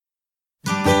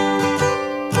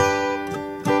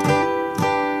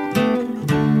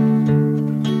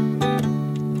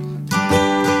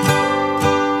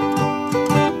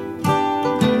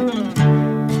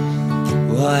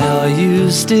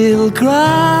still crying.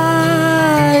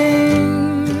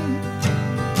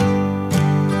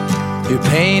 Your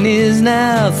pain is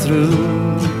now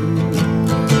through.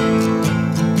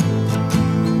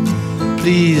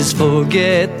 Please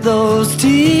forget those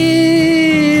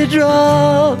teardrops.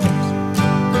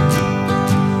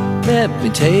 Let me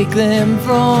take them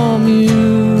from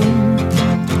you.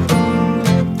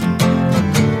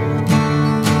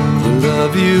 The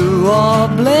love you are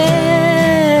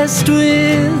blessed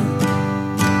with,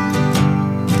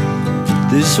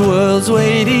 this world's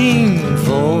waiting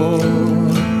for.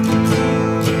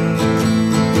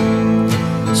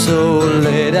 So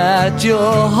let out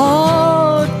your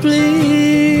heart,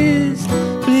 please,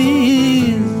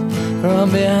 please,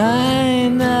 from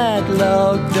behind that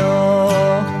locked door.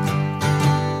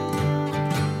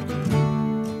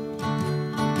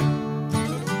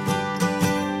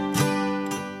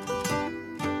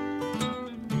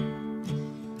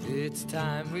 It's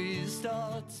time we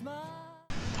start smiling.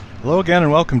 Hello again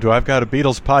and welcome to I've Got a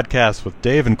Beatles podcast with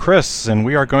Dave and Chris, and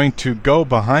we are going to go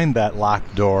behind that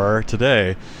locked door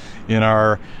today in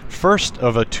our first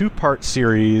of a two-part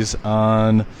series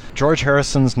on George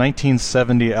Harrison's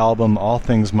 1970 album All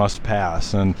Things Must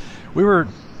Pass. And we were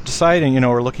deciding,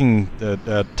 we're looking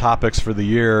at topics for the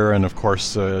year, and of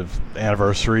course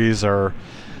anniversaries are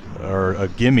a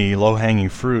gimme, low-hanging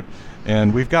fruit,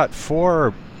 and we've got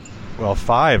five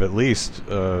at least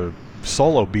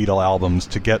solo Beatle albums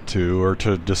to get to, or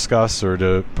to discuss, or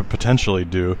to potentially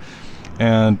do,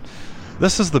 and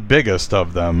this is the biggest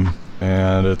of them,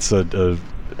 and it's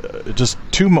just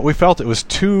too much. We felt it was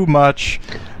too much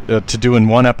to do in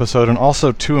one episode, and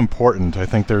also too important. I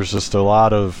think there's just a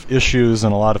lot of issues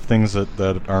and a lot of things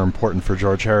that are important for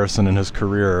George Harrison in his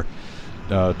career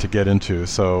to get into.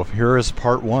 So here is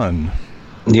part one.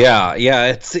 Yeah,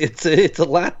 it's a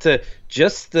lot to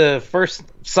just the first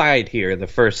side here. The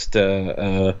first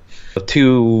two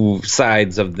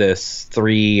sides of this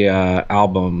three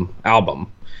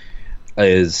album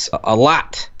is a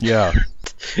lot. Yeah,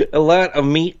 a lot of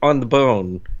meat on the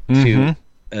bone to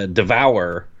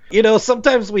devour.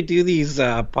 Sometimes we do these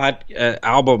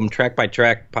album track by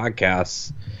track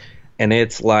podcasts, and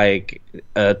it's like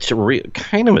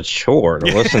kind of a chore to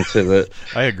listen to the.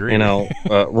 I agree.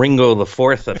 Ringo the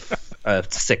Fourth a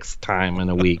sixth time in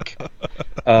a week.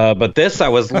 But this, I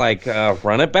was like,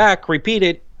 run it back, repeat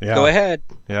it, go ahead.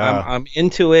 Yeah. I'm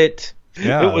into it.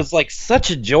 Yeah. It was like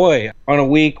such a joy on a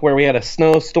week where we had a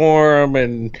snowstorm,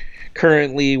 and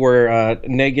currently we're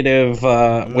negative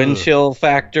wind chill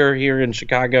factor here in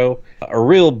Chicago. A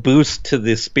real boost to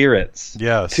the spirits.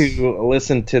 Yes. To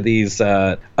listen to these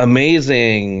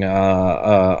amazing,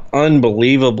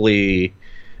 unbelievably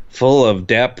full of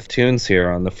depth tunes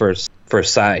here on the first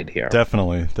side here.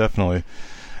 Definitely.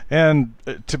 And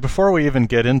before we even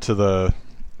get into the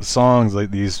songs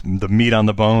like these, the meat on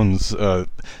the bones,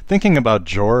 thinking about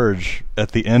George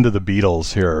at the end of the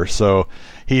Beatles here. So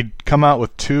he'd come out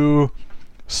with two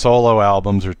solo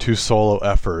albums, or two solo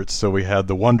efforts. So we had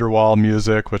the Wonderwall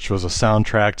music, which was a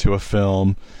soundtrack to a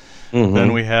film. Mm-hmm.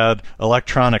 Then we had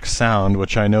Electronic Sound,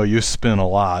 which I know you spin a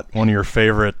lot. One of your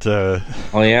favorite. Oh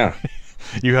yeah.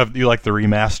 You like the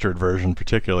remastered version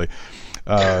particularly.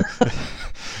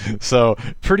 So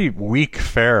pretty weak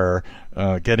fare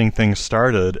getting things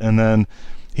started, and then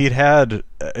he'd had,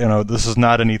 this is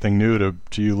not anything new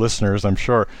to you listeners, I'm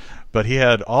sure, but he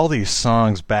had all these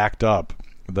songs backed up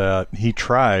that he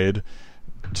tried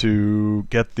to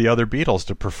get the other Beatles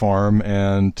to perform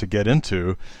and to get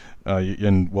into,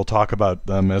 and we'll talk about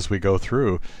them as we go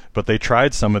through. But they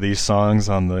tried some of these songs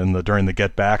during the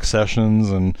Get Back sessions,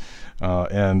 and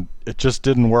it just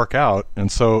didn't work out.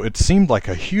 And so it seemed like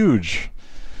a huge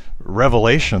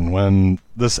revelation when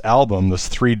this album, this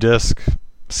 3-disc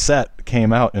set,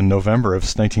 came out in November of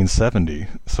 1970.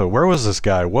 So where was this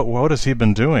guy? What has he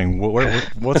been doing?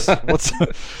 What's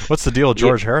the deal with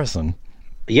George Harrison?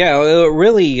 Yeah, a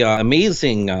really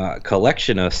amazing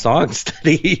collection of songs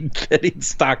that he'd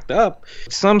stocked up.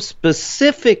 Some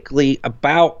specifically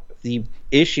about the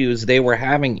issues they were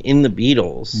having in the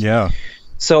Beatles. Yeah.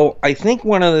 So I think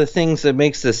one of the things that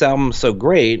makes this album so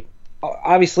great,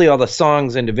 obviously all the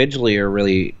songs individually are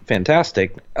really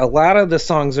fantastic. A lot of the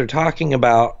songs are talking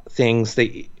about things that,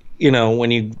 when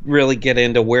you really get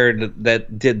into where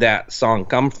did that song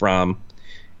come from,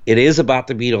 it is about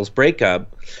the Beatles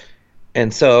breakup.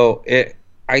 And so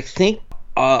I think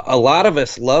a lot of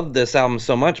us love this album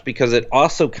so much because it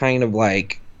also kind of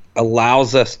like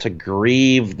allows us to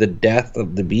grieve the death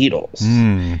of the Beatles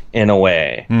in a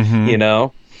way,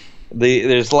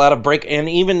 There's a lot of break, and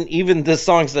even the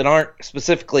songs that aren't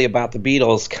specifically about the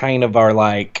Beatles kind of are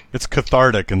like, it's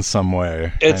cathartic in some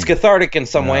way. it's cathartic in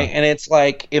some way, and it's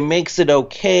like it makes it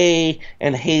okay.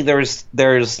 And hey, there's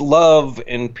love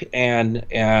and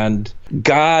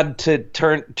God to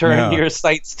turn your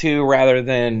sights to, rather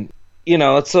than,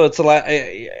 so it's a lot.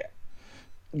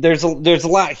 There's a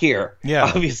lot here. Yeah,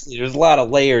 obviously there's a lot of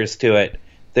layers to it.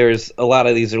 There's a lot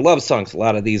of these are love songs. A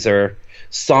lot of these are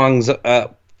songs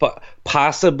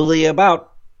possibly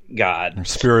about God. Or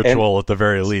spiritual at the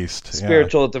very least.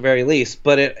 Spiritual at the very least.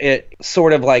 But it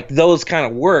sort of like those kind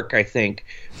of work, I think,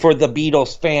 for the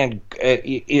Beatles fan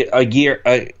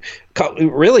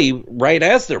really right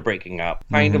as they're breaking up.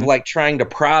 Kind of like trying to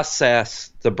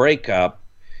process the breakup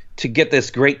to get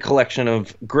this great collection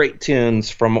of great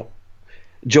tunes from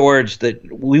George that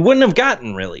we wouldn't have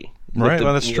gotten really. Right,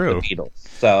 well, that's true. The Beatles.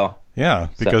 So yeah,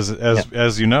 because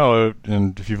as you know,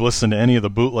 and if you've listened to any of the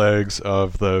bootlegs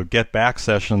of the Get Back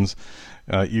sessions,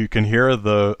 you can hear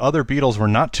the other Beatles were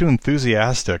not too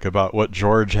enthusiastic about what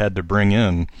George had to bring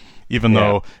in, even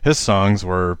though his songs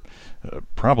were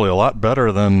probably a lot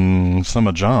better than some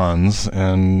of John's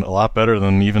and a lot better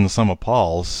than even some of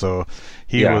Paul's. So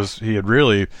he had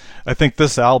really, I think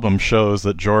this album shows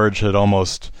that George had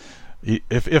almost,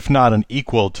 if not an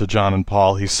equal to John and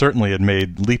Paul, he certainly had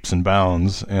made leaps and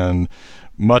bounds and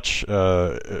most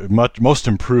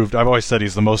improved. I've always said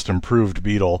he's the most improved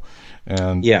Beatle,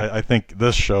 and I think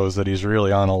this shows that he's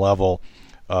really on a level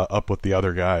up with the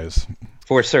other guys.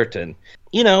 For certain.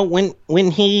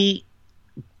 When he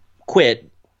quit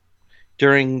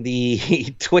during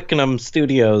the Twickenham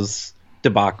Studios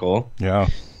debacle,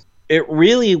 it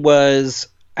really was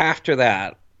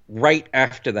right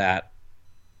after that,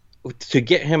 to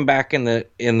get him back in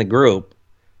the group,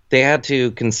 they had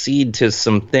to concede to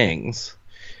some things,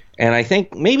 and I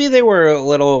think maybe they were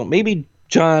both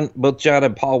John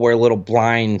and Paul were a little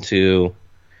blind to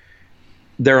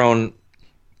their own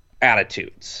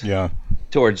attitudes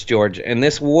towards George, and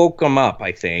this woke them up,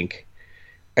 I think,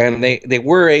 and they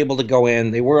were able to go in,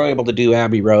 they were able to do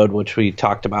Abbey Road, which we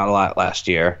talked about a lot last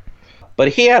year, but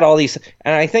he had all these,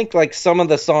 and I think like some of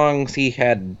the songs he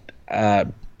had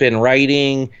been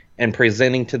writing and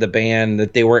presenting to the band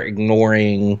that they were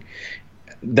ignoring,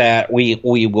 that we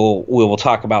will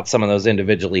talk about some of those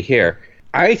individually here.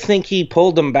 I think he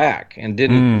pulled them back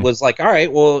and was like, all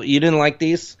right, well, you didn't like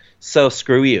these, so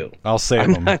screw you. I'll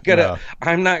save them.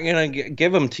 I'm not gonna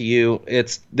give them to you.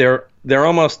 They're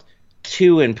almost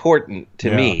too important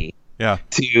to me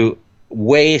to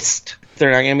waste. They're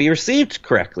not going to be received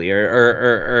correctly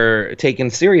or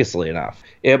taken seriously enough.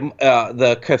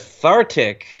 The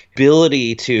cathartic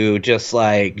ability to just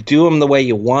like do them the way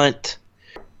you want,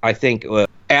 I think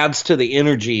adds to the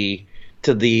energy,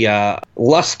 to the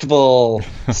lustful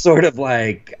sort of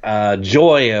like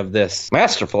joy of this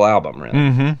masterful album,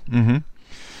 really.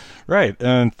 Right,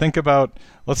 and think about,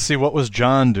 let's see, what was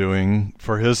John doing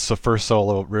for his first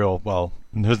solo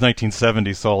in his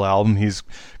 1970 solo album? He's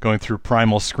going through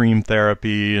primal scream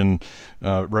therapy and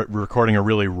recording a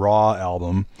really raw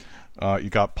album. You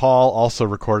got Paul also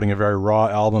recording a very raw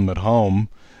album at home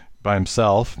by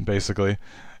himself, basically.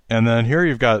 And then here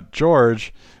you've got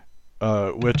George,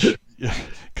 which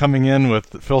coming in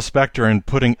with Phil Spector and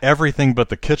putting everything but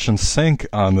the kitchen sink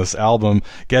on this album,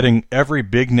 getting every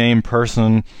big name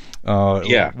person.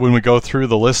 When we go through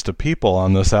the list of people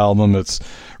on this album, it's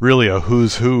really a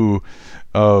who's who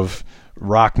of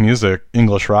rock music,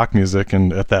 English rock music,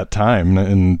 and at that time,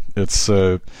 and it's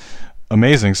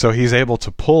amazing. So he's able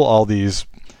to pull all these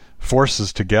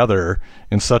forces together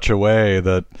in such a way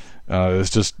that is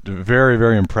just very,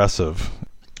 very impressive.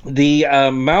 The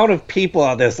amount of people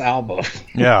on this album.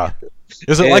 Yeah.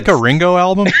 Is it like a Ringo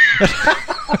album?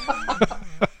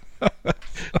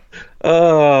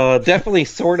 Definitely,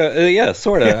 sort of.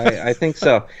 Sort of. I think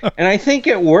so. And I think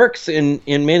it works in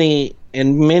many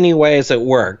ways. It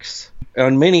works.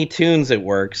 On many tunes it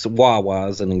works. Wah Wah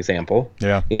is an example.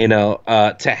 Yeah.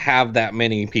 To have that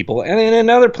many people. And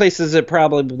in other places it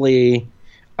probably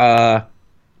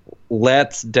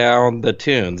lets down the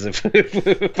tunes.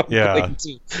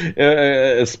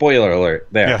 Spoiler alert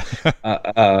there.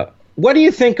 Yeah. What do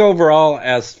you think overall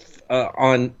as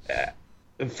on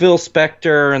Phil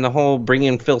Spector and the whole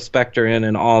bringing Phil Spector in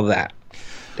and all that,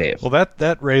 Dave? Well,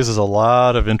 that raises a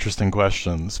lot of interesting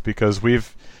questions, because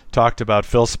we've talked about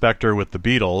Phil Spector with the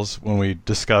Beatles when we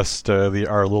discussed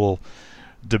our little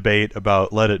debate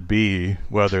about Let It Be,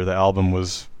 whether the album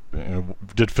was,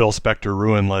 did Phil Spector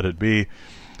ruin Let It Be?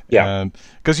 Yeah,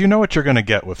 because you know what you're going to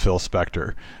get with Phil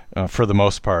Spector. For the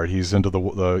most part, he's into the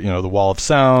wall of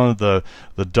sound, the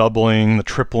doubling, the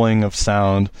tripling of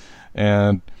sound,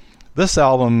 and this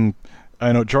album,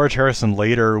 I know George Harrison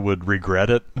later would regret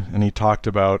it, and he talked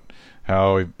about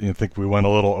how I think we went a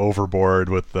little overboard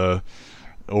with the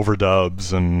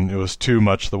overdubs, and it was too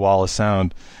much the wall of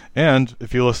sound. And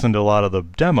if you listen to a lot of the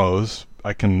demos,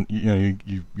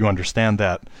 you understand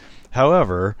that.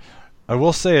 However, I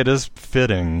will say it is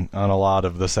fitting on a lot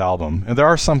of this album, and there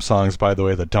are some songs, by the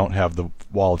way, that don't have the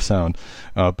wall of sound.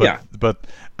 But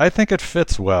I think it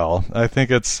fits well. I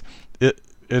think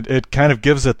it kind of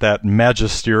gives it that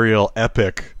magisterial,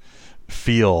 epic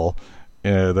feel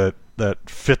that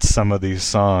fits some of these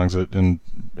songs in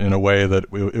a way that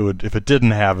it would, if it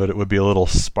didn't have it, it would be a little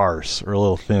sparse or a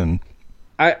little thin.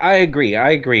 I agree.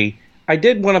 I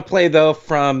did want to play, though,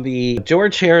 from the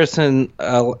George Harrison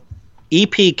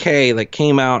EPK that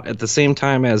came out at the same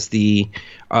time as the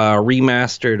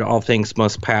remastered All Things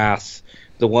Must Pass,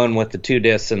 the one with the 2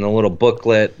 discs and the little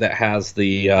booklet that has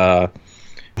the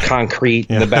concrete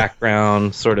in the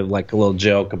background, sort of like a little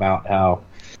joke about how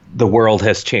the world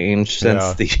has changed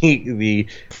since the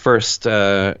first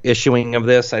issuing of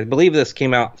this. I believe this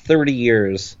came out 30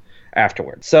 years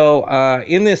afterwards. So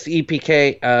in this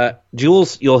EPK,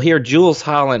 you'll hear Jules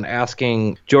Holland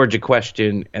asking George a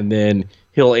question, and then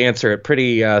he'll answer it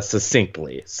pretty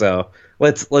succinctly. So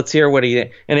let's hear what he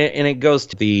and it goes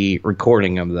to the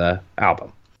recording of the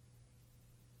album.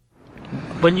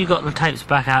 When you got the tapes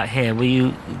back out here,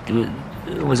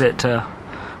 was it?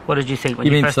 What did you think when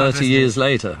you you mean first 30 years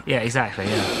later? Yeah, exactly.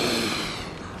 Yeah.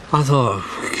 I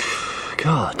thought,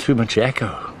 God, too much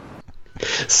echo.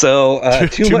 So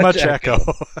too much echo.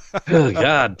 Oh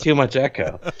God, too much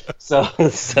echo. So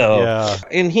yeah.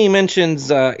 And he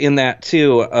mentions in that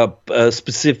too a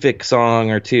specific song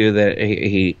or two that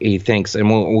he thinks, and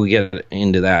we'll get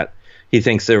into that. He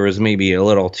thinks there was maybe a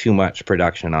little too much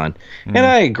production on, and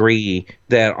I agree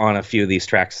that on a few of these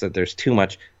tracks that there's too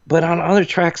much, but on other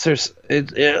tracks there's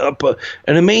an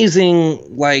amazing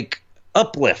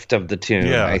uplift of the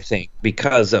tune, I think,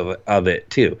 because of it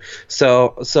too.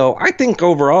 So I think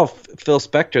overall, Phil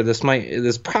Spector, this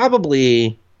is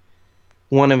probably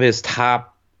one of his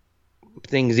top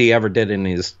things he ever did in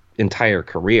his entire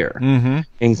career,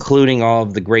 including all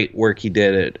of the great work he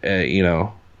did at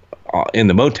in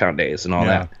the Motown days and all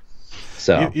that.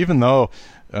 So even though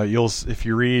if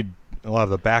you read a lot of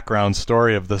the background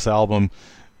story of this album,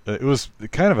 it was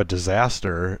kind of a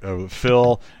disaster.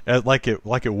 Phil, like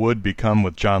it would become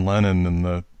with John Lennon in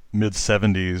the mid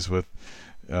 '70s with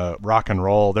rock and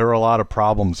roll. There were a lot of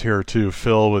problems here too.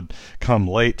 Phil would come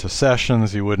late to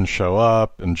sessions; he wouldn't show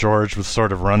up, and George was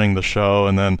sort of running the show.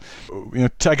 And then,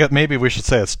 I guess maybe we should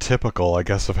say it's typical, I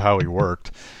guess, of how he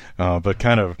worked, but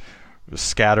kind of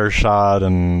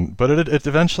scattershot. But it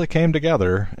eventually came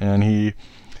together, and he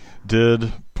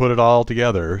did put it all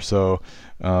together. So.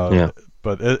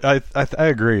 But I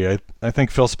agree. I think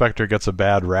Phil Spector gets a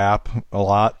bad rap a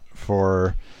lot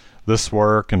for this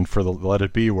work and for the Let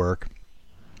It Be work.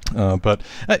 But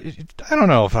I don't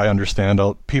know if I understand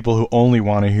people who only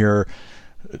want to hear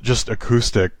just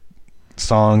acoustic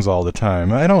songs all the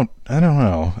time. I don't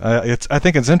know. I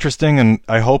think it's interesting, and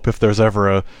I hope if there's ever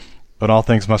an All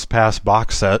Things Must Pass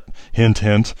box set, hint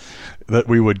hint, that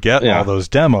we would get all those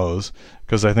demos,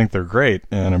 because I think they're great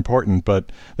and important.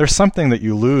 But there's something that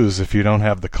you lose if you don't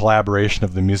have the collaboration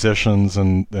of the musicians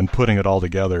and putting it all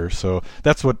together. So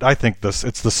that's what I think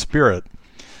it's the spirit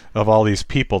of all these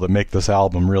people that make this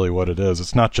album really what it is.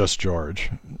 It's not just George.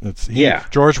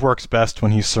 George works best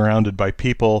when he's surrounded by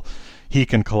people he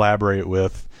can collaborate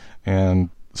with and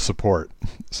support.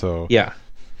 So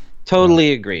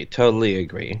totally agree.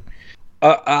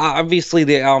 Obviously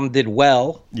the album did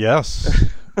well. Yes.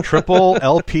 Triple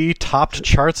LP topped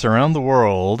charts around the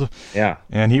world. Yeah.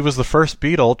 And he was the first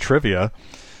Beatle, trivia,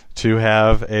 to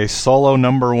have a solo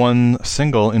 #1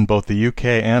 single in both the UK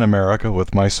and America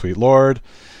with My Sweet Lord.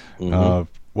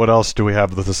 What else do we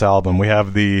have with this album? We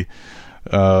have a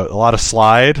lot of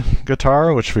slide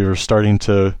guitar, which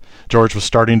George was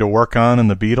starting to work on in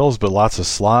the Beatles, but lots of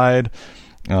slide.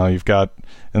 You've got,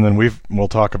 and then we'll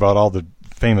talk about all the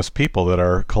famous people that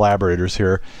are collaborators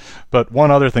here. But one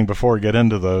other thing before we get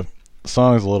into the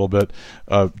songs a little bit,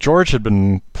 George had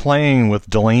been playing with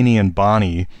Delaney and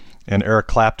Bonnie and Eric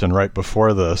Clapton right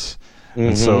before this,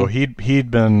 and so he'd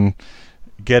been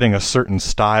getting a certain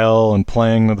style and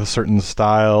playing with a certain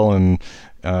style and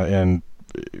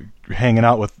hanging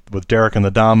out with Derek and the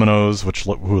Dominoes,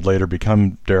 who would later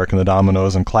become Derek and the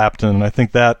Dominoes, and Clapton. And I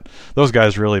think that those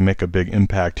guys really make a big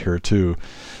impact here too.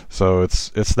 So it's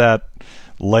that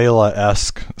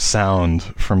Layla-esque sound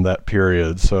from that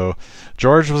period. So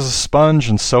George was a sponge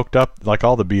and soaked up like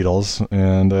all the Beatles,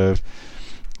 and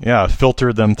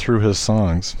filtered them through his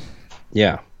songs.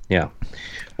 Yeah.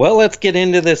 Well, let's get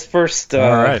into this first All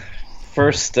right.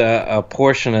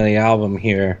 portion of the album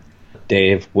here,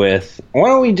 Dave. Why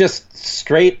don't we just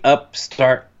straight up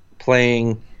start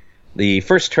playing the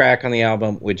first track on the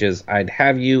album, which is "I'd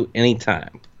Have You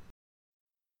Anytime."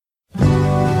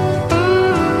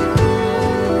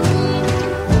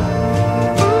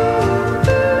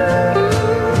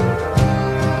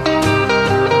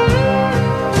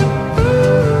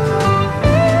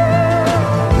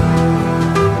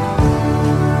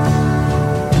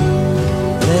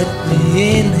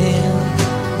 In here,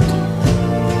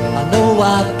 I know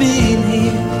I've been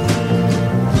here.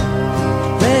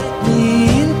 Let me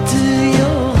into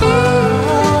your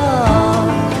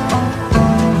heart.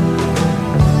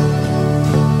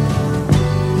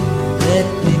 Let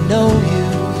me know you.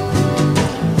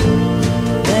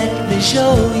 Let me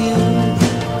show you.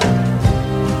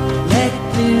 Let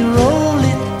me roll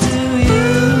it to you.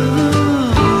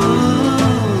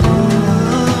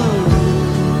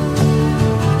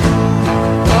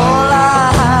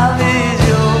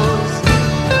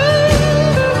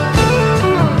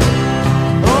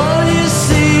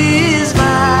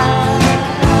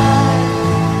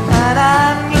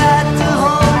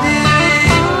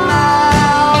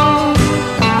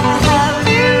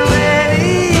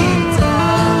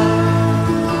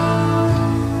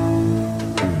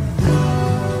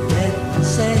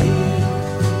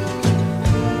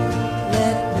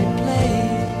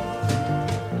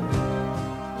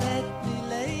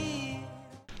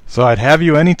 So I'd Have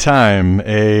You Anytime,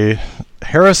 a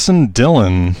Harrison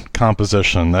Dillon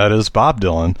composition. That is Bob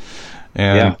Dylan.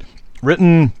 And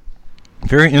written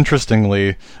very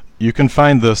interestingly. You can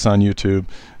find this on YouTube.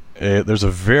 There's a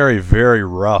very, very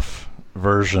rough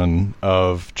version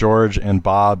of George and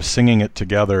Bob singing it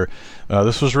together.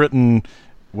 This was written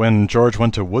when George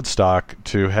went to Woodstock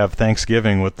to have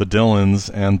Thanksgiving with the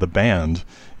Dylans and the band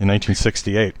in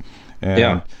 1968.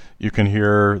 And you can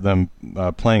hear them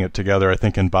playing it together, I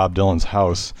think, in Bob Dylan's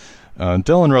house.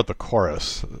 Dylan wrote the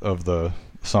chorus of the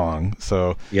song.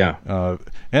 So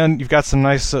and you've got some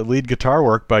nice lead guitar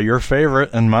work by your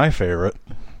favorite and my favorite,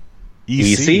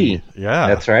 EC. Yeah,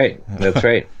 that's right. That's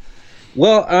right.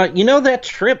 Well, that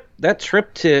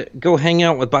trip to go hang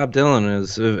out with Bob Dylan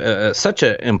is such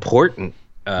an important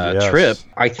trip.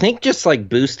 I think just like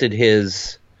boosted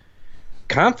his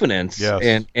confidence,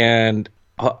 and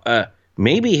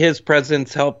maybe his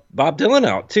presence helped Bob Dylan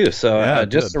out too. So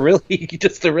just a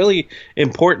really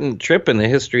important trip in the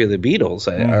history of the Beatles,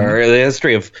 or the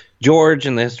history of George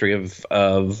and the history of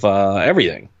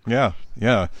everything. Yeah.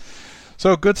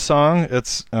 So good song.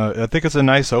 It's I think it's a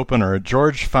nice opener.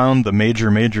 George found the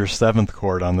major seventh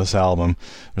chord on this album.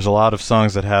 There's a lot of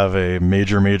songs that have a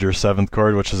major seventh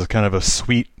chord, which is a kind of a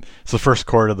sweet. It's the first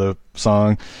chord of the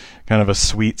song, kind of a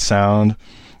sweet sound,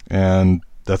 and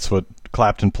that's what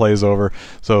Clapton plays over.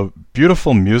 So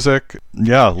beautiful music.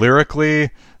 Yeah, lyrically,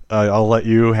 I'll let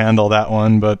you handle that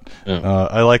one, but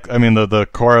the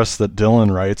chorus that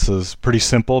Dylan writes is pretty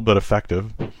simple but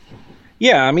effective.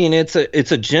 Yeah, I mean it's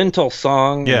a gentle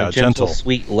song, a gentle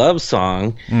sweet love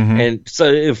song, and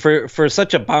so for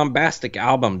such a bombastic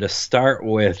album to start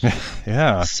with,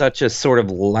 such a sort of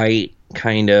light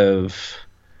kind of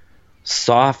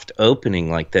soft opening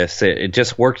like this, it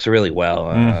just works really well.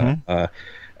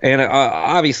 And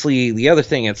obviously, the other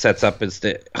thing it sets up is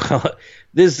that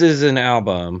this is an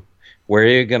album where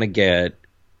you're going to get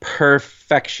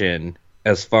perfection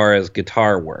as far as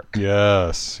guitar work.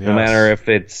 Yes. No matter if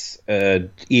it's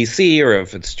EC or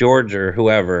if it's George or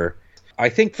whoever. I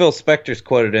think Phil Spector's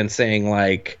quoted in saying,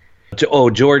 like,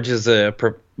 George is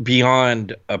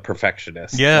beyond a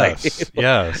perfectionist. Yes,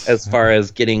 yes. As far as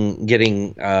getting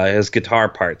his guitar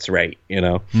parts right,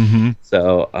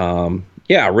 So,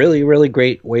 really, really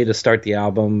great way to start the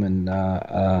album, and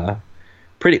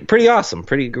pretty awesome,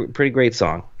 pretty great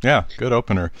song. Yeah, good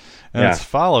opener, and it's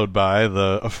followed by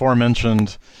the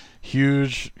aforementioned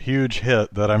huge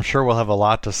hit that I'm sure we'll have a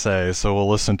lot to say. So we'll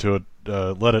listen to it.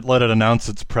 Let it announce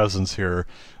its presence here.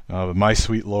 My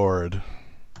Sweet Lord.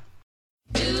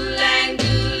 Do-lang,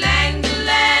 do-lang,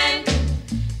 do-lang.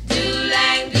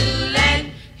 Do-lang,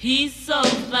 do-lang. He's so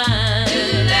fine.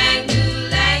 Do-lang,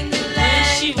 do-lang, do-lang.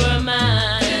 Wish she were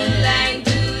mine. Do-lang,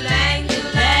 do-lang,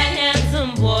 do-lang. That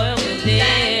handsome boy with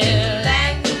hair.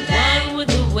 Do-lang, do-lang. One with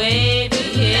the wavy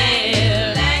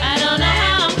hair. I don't know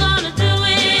how I'm gonna do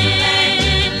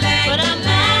it, but I'm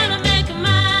gonna make it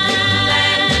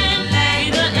mine.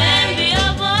 Be the envy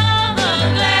of all the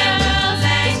girls.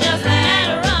 It's just a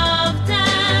matter of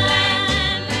time.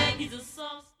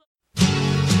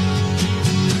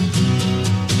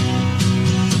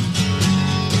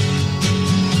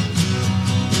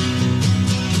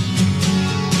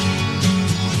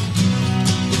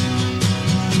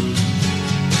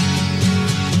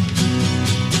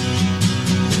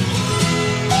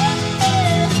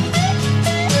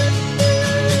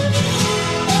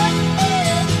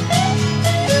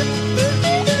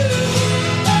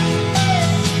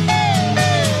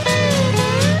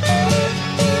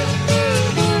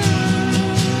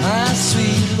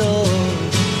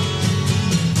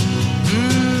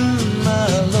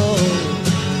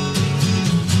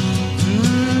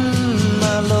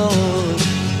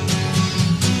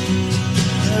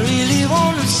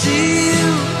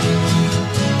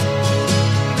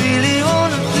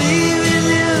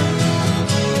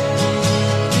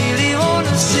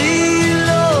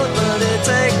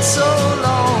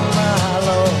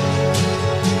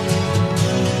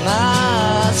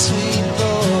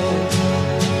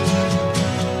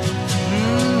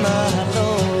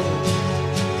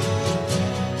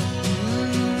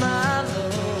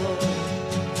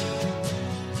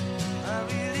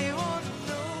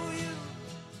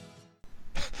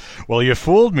 Well, you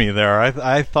fooled me there.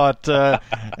 I thought,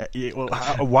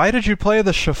 why did you play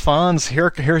the chiffons?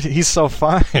 Here, he's so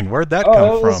fine. Where'd that come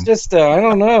it was from? just, I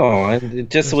don't know. It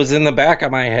just was in the back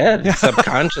of my head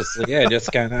subconsciously. I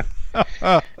just kind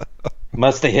of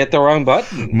must have hit the wrong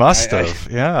button. Must have,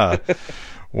 yeah.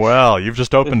 Well, you've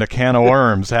just opened a can of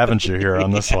worms, haven't you, here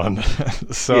on this one?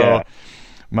 So, Yeah.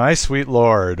 My Sweet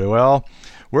Lord. Well,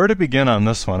 where to begin on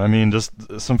this one? I mean,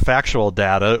 just some factual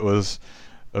data. It was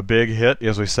a big hit.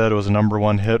 As we said, it was a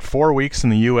 #1 hit. 4 weeks in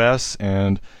the U.S.,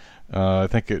 and I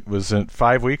think it was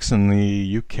 5 weeks in the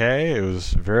U.K. It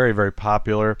was very, very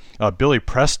popular. Billy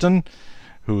Preston,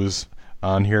 who's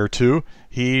on here too,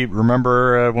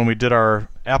 remember when we did our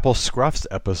Apple Scruffs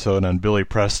episode on Billy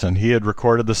Preston, he had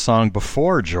recorded the song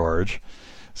before George,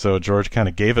 so George kind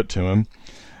of gave it to him.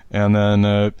 And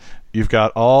then you've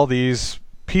got all these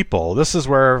people. This is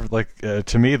where,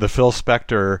 to me, the Phil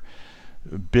Spector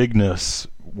bigness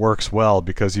works well,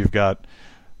 because you've got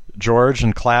George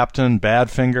and Clapton,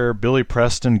 Badfinger, Billy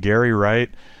Preston, Gary Wright.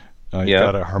 You've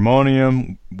got a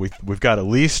harmonium. We've got at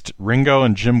least Ringo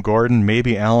and Jim Gordon,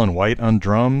 maybe Alan White on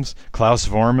drums, Klaus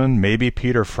Vormann, maybe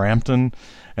Peter Frampton,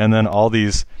 and then all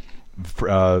these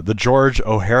the George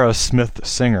O'Hara Smith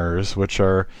singers, which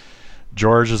are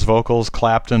George's vocals,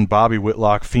 Clapton, Bobby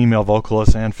Whitlock, female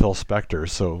vocalist, and Phil Spector.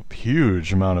 So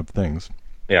huge amount of things.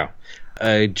 Yeah.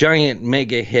 A giant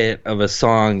mega hit of a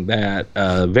song that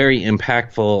very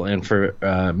impactful, and for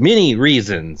many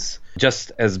reasons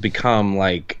just has become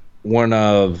like one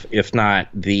of, if not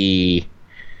the,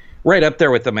 right up there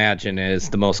with Imagine, is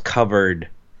the most covered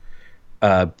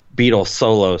Beatles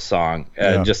solo song.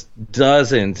 Just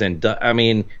dozens I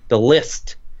mean, the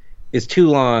list is too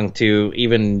long to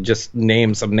even just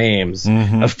name some names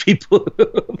of people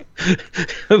who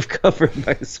have covered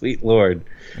My Sweet Lord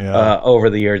over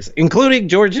the years, including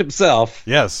George himself.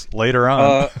 Yes, later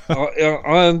on.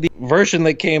 On the version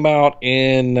that came out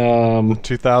in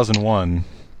 2001.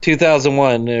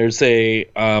 2001, there's a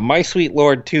My Sweet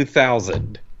Lord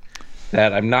 2000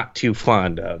 that I'm not too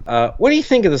fond of. What do you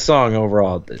think of the song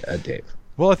overall, Dave?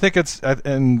 Well, I think it's,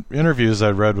 in interviews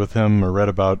I read with him or read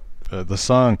about the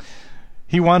song,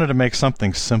 he wanted to make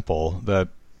something simple that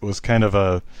was kind of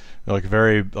a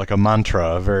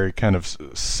mantra, a very kind of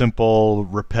simple,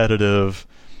 repetitive,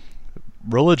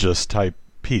 religious type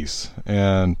piece,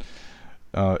 and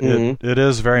it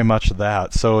is very much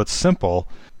that. So it's simple.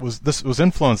 This was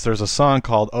influenced. There's a song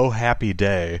called "Oh Happy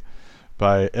Day"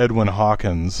 by Edwin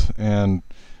Hawkins, and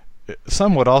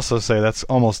some would also say this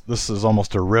is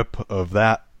almost a rip of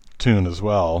that tune as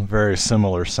well. Very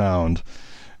similar sound,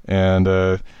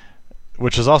 and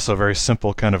which is also a very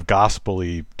simple kind of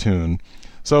gospel-y tune.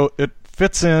 So it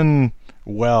fits in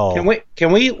well.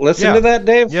 Can we listen to that,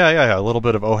 Dave? Yeah. A little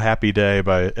bit of "Oh Happy Day"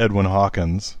 by Edwin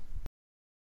Hawkins.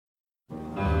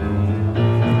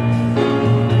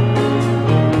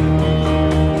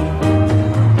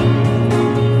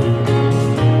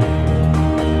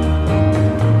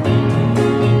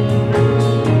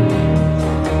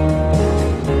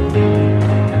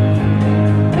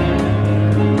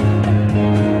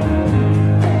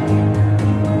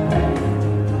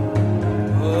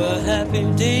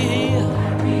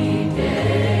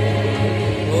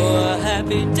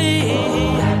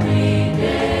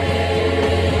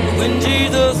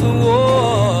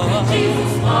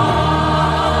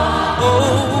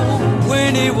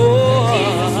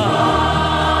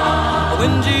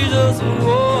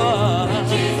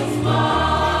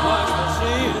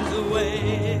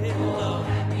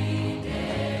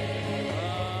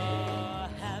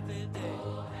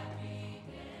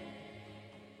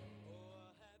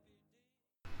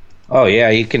 Oh yeah,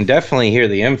 you can definitely hear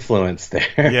the influence there.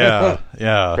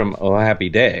 Yeah. From "Oh Happy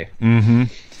Day." Mm-hmm.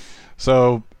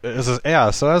 So as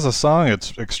a song,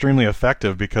 it's extremely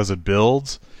effective because it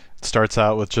builds. It starts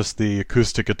out with just the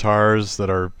acoustic guitars that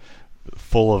are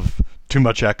full of too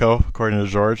much echo, according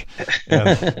to George,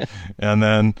 and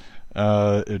then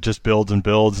it just builds and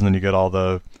builds, and then you get all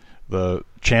the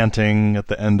chanting at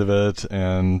the end of it,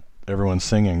 and everyone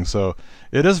singing. So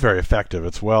it is very effective.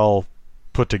 It's well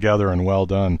put together and well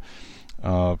done.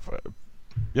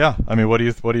 Yeah, I mean, what do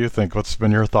you think? What's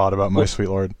been your thought about My Sweet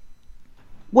Lord?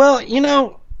 Well,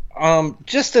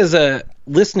 just as a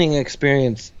listening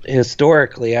experience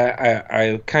historically,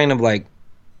 I kind of like,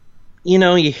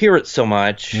 you hear it so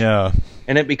much, and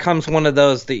it becomes one of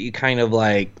those that you kind of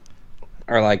like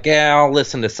are like, yeah, I'll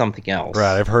listen to something else.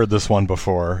 Right, I've heard this one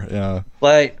before. Yeah,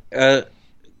 but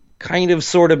kind of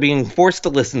sort of being forced to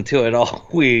listen to it all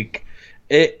week,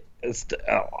 it's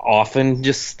often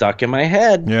just stuck in my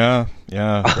head. Yeah,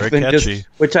 very catchy.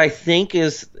 Which I think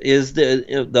is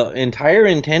the entire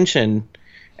intention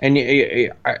and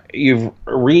you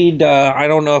read, I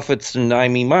don't know if it's in I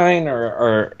Me Mine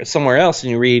or somewhere else,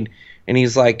 and you read, and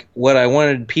he's like, what I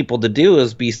wanted people to do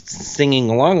is be singing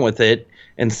along with it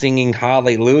and singing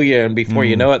hallelujah, and before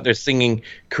you know it, they're singing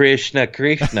Krishna,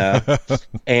 Krishna,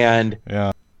 and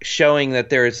showing that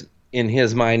there's, in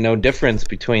his mind, no difference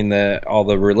between all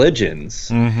the religions,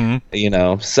 you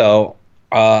know. So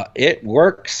it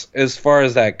works as far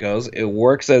as that goes. It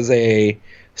works as a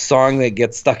song that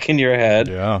gets stuck in your head,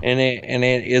 and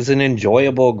it is an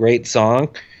enjoyable, great song,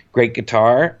 great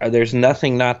guitar. There's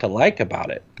nothing not to like about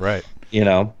it, right? You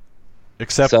know,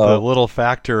 except the little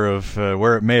factor of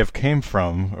where it may have came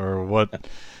from, or what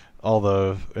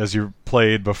as you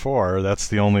played before. That's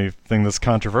the only thing that's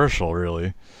controversial,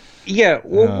 really. Yeah,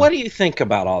 well, what do you think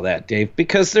about all that, Dave?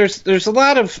 Because there's a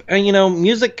lot of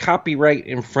music copyright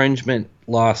infringement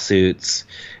lawsuits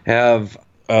have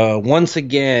once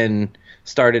again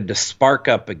started to spark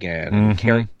up again.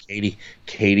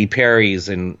 Katy Perry's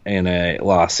in a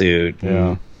lawsuit.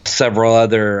 Yeah. Several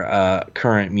other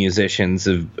current musicians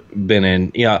have been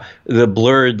in. The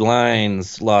Blurred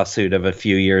Lines lawsuit of a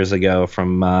few years ago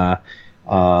from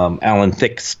Alan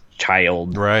Thicke's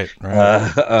child, right.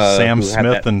 Sam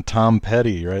Smith and Tom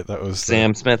Petty, right? That was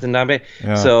Sam Smith and Tom Petty.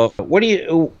 Yeah. So, what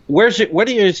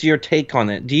is your take on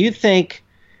it? Do you think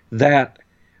that?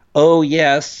 Oh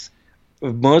yes,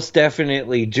 most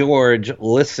definitely. George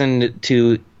listened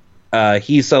to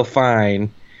 "He's So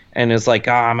Fine" and is like,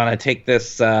 I'm gonna take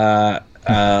this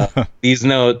these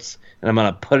notes and I'm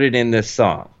gonna put it in this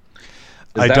song.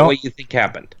 Is that what you think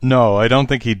happened? No, I don't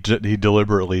think he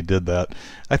deliberately did that.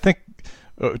 I think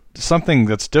something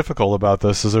that's difficult about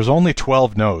this is there's only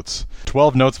 12 notes.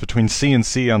 12 notes between C and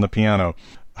C on the piano.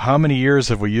 How many years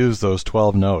have we used those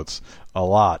 12 notes? A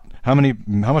lot. How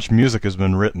much music has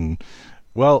been written?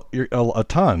 Well, a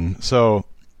ton. So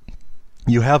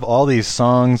you have all these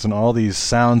songs and all these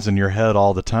sounds in your head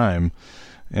all the time.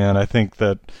 And I think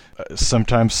that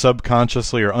sometimes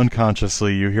subconsciously or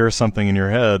unconsciously you hear something in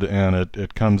your head and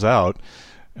it comes out.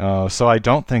 So I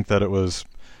don't think that it was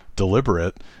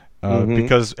deliberate.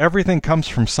 Because everything comes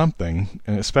from something,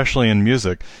 and especially in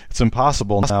music. It's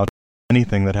impossible now to do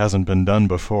anything that hasn't been done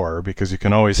before, because you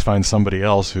can always find somebody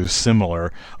else who's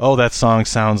similar. Oh, that song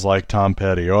sounds like Tom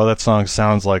Petty. Oh, that song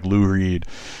sounds like Lou Reed,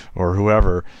 or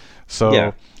whoever.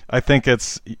 So I think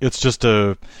it's just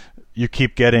you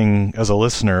keep getting, as a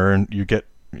listener, and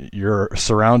you're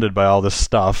surrounded by all this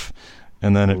stuff,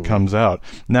 and then it comes out.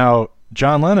 Now,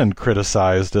 John Lennon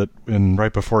criticized it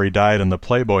right before he died in the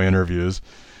Playboy interviews.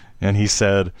 And he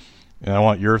said, and I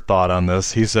want your thought on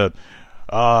this, he said,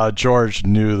 George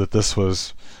knew that this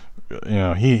was,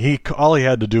 he all he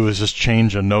had to do was just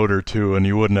change a note or two and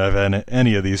you wouldn't have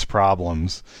any of these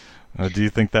problems. Do you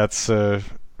think that's...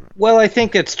 Well, I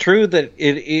think it's true that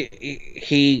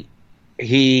he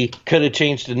could have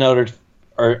changed a note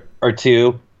or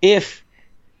two if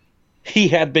he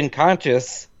had been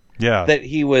conscious that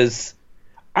he was...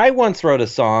 I once wrote a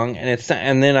song,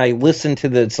 and then I listened to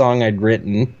the song I'd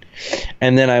written,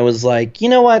 and then I was like, you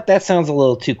know what? That sounds a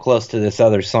little too close to this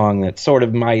other song that sort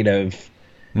of might have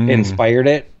inspired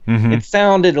it. It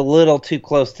sounded a little too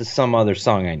close to some other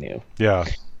song I knew. Yeah.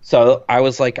 So I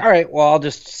was like, all right, well, I'll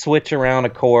just switch around a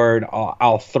chord.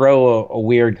 I'll throw a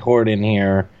weird chord in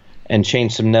here and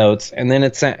change some notes. And then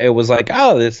it was like,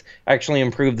 oh, this actually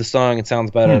improved the song. It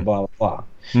sounds better, blah, blah,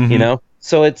 blah.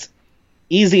 So it's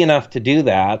easy enough to do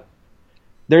that.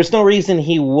 There's no reason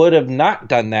he would have not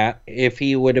done that if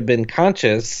he would have been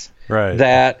conscious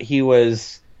that he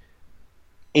was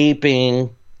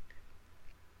aping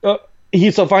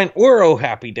He's So Fine or Oh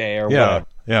Happy Day or whatever.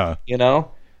 Yeah.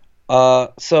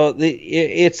 So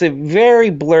it's a very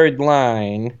blurred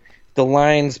line. The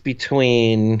lines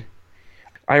between,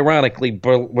 ironically,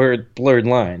 blurred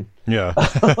line. Yeah.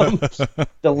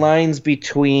 The lines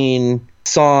between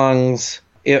songs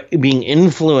being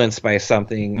influenced by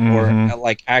something or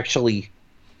like actually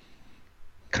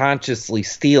consciously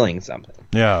stealing something.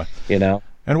 Yeah.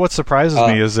 And what surprises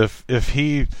me is if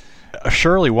he,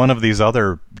 surely one of these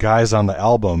other guys on the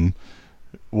album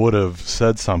would have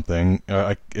said something.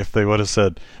 If they would have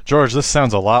said, George, this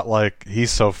sounds a lot like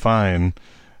He's So Fine.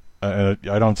 I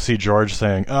don't see George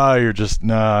saying, you're just,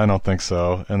 I don't think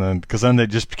so. And then, because then they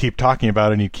just keep talking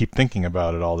about it and you keep thinking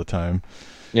about it all the time.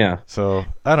 Yeah. So,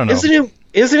 I don't know.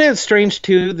 Isn't it strange,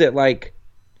 too, that, like,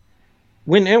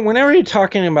 whenever you're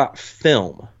talking about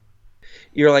film,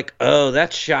 you're like, oh,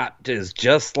 that shot is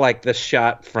just like the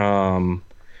shot from,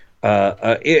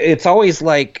 it's always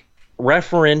like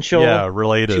referential Yeah,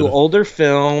 related. to older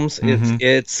films. Mhm.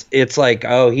 It's like,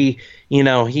 oh, he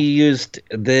used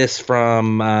this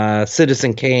from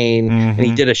Citizen Kane, and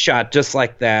he Mhm. did a shot just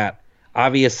like that.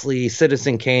 Obviously,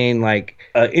 Citizen Kane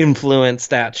influenced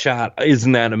that shot.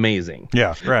 Isn't that amazing?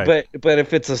 Yeah, right. But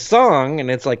if it's a song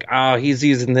and it's like, oh, he's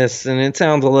using this and it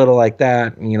sounds a little like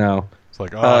that, It's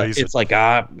like, oh, he's it's like,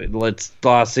 let's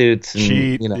lawsuits and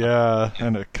cheat, you know. yeah,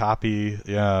 and a copy,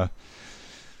 yeah.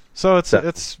 So it's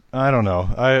I don't know.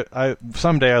 I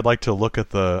someday I'd like to look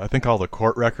at I think all the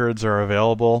court records are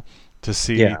available to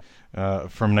see Yeah.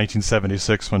 from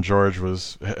 1976 when George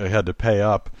had to pay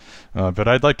up. But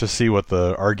I'd like to see what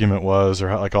the argument was, or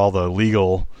how, like all the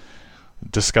legal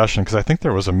discussion, because I think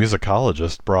there was a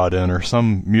musicologist brought in, or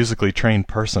some musically trained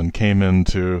person came in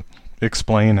to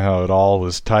explain how it all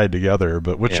was tied together.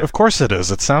 But which, Yeah. of course, it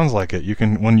is. It sounds like it. You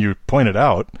can, when you point it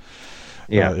out.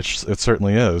 Yeah. It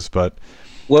certainly is. But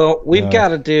Well, we've got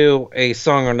to do a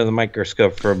song under the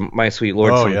microscope for My Sweet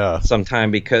Lord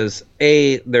sometime, because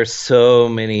there's so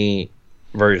many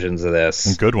versions of this,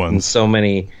 And good ones. and so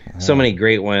many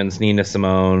great ones. Nina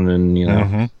Simone and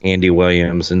Mhm. Andy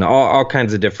Williams and all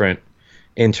kinds of different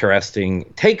interesting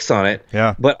takes on it.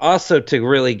 Yeah. But also to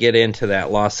really get into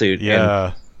that lawsuit yeah,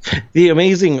 and the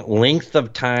amazing length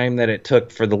of time that it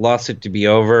took for the lawsuit to be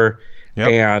over, Yep.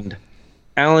 and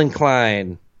Alan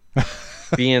Klein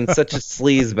being such a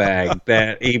sleazebag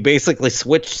that he basically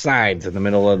switched sides in the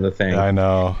middle of the thing. I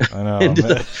know. And,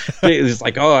 it was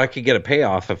like, oh, I could get a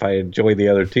payoff if I joined the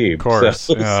other team. Of course.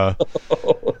 So- Yeah.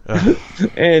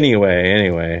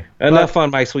 Anyway, enough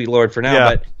on My Sweet Lord for now.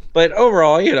 Yeah. But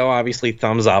overall, obviously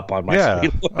thumbs up on My Yeah.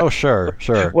 Sweet Lord. Oh, sure.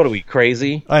 What are we,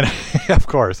 crazy? I know, of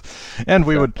course. And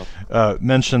we would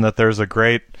mention that there's a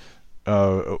great,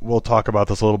 we'll talk about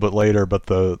this a little bit later, but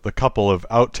the couple of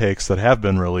outtakes that have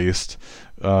been released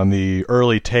on the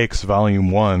Early Takes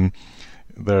Volume 1,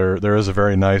 there is a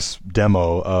very nice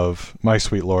demo of My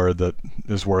Sweet Lord that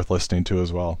is worth listening to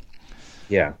as well.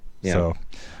 Yeah. So,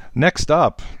 next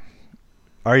up,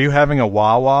 are you having a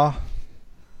wah-wah?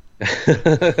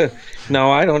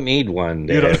 No, I don't need one,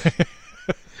 You Dave. don't-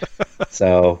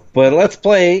 So, but let's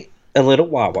play a little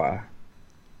wah-wah.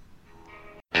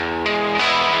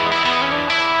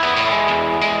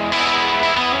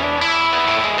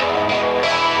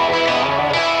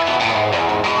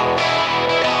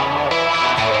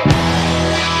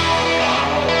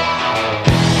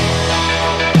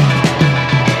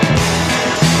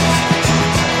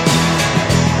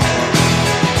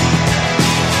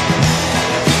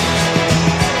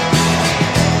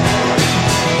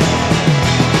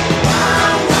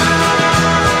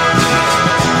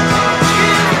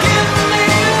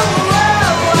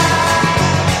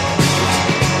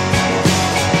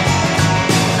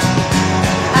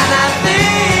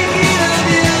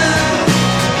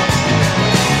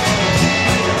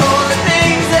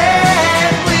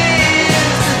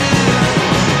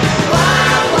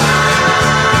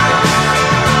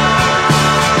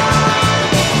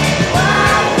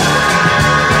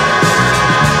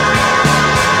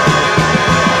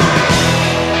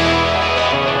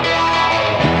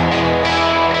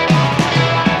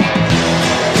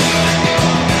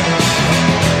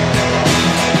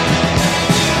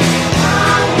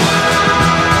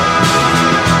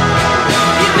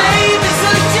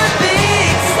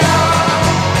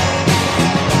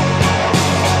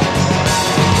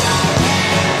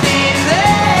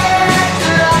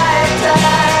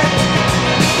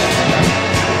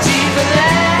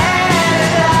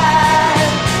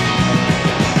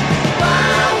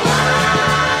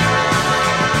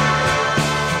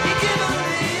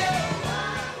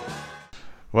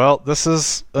 Well, this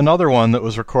is another one that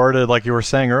was recorded, like you were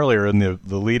saying earlier in the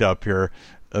lead up here.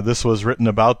 This was written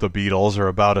about the Beatles, or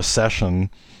about a session,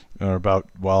 or about,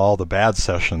 well, all the bad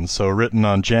sessions. So written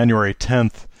on January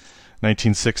 10th,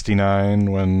 1969,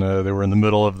 when they were in the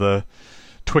middle of the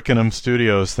Twickenham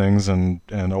Studios things, and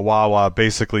a wah-wah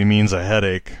basically means a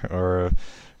headache, or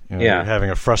you're having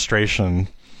a frustration.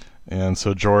 And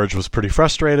so George was pretty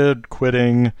frustrated,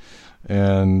 quitting,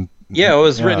 and... Yeah, it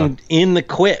was written in the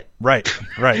quit. Right,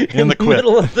 In the quit.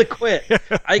 middle of the quit.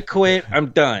 I quit,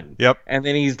 I'm done. Yep. And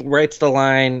then he writes the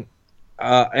line,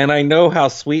 and I know how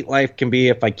sweet life can be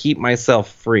if I keep myself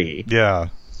free. Yeah.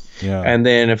 And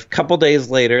then a couple days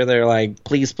later, they're like,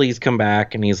 please come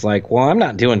back. And he's like, well, I'm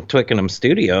not doing Twickenham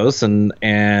Studios, and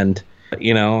I'm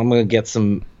going to get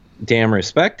some damn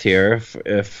respect here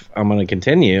if I'm going to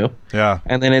continue. Yeah.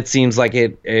 And then it seems like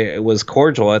it was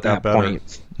cordial at that better.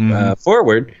 point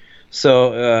forward.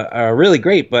 So really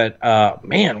great, but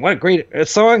man, what a great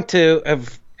song to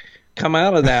have come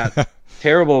out of that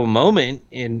terrible moment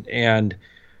and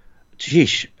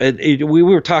Sheesh. We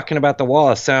were talking about the wall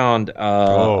of sound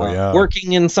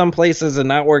working in some places and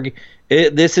not working.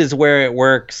 This is where it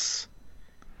works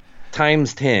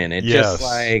times 10. It just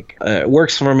like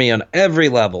works for me on every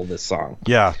level, this song.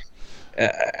 Yeah.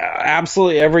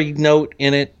 Absolutely every note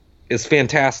in it is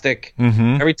fantastic.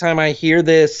 Every time I hear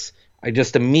this, I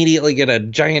just immediately get a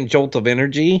giant jolt of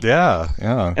energy. Yeah.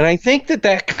 And I think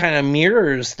that kind of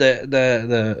mirrors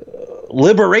the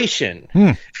liberation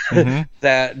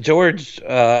that George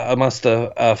must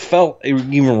have felt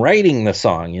even writing the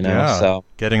song, so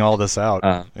getting all this out.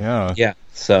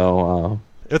 So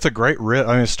it's a great riff.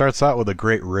 I mean, it starts out with a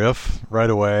great riff right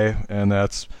away, and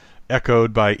that's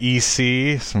echoed by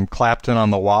EC, some Clapton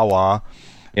on the wah-wah.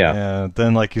 Yeah. And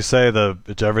then, like you say,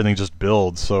 everything just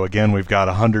builds. So again, we've got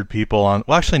 100 people on.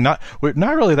 Well, actually, not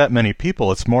really that many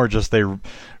people. It's more just they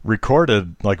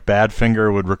recorded, like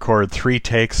Badfinger would record 3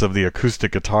 takes of the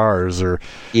acoustic guitars, or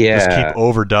just keep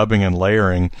overdubbing and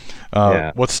layering.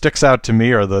 What sticks out to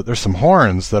me are there's some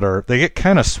horns that they get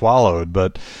kind of swallowed,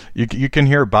 but you can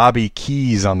hear Bobby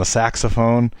Keys on the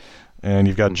saxophone, and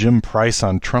you've got Jim Price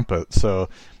on trumpet. So.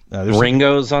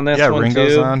 Ringo's on this one, too. Yeah,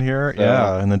 Ringo's on here.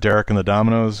 And the Derek and the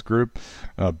Dominoes group.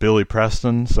 Billy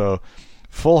Preston. So,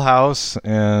 full house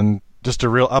and just a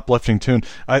real uplifting tune.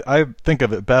 I think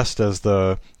of it best as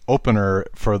the opener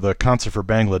for the Concert for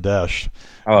Bangladesh.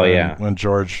 Oh, yeah. When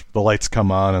the lights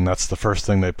come on and that's the first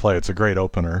thing they play. It's a great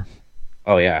opener.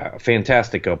 Oh, yeah.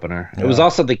 Fantastic opener. Yeah. It was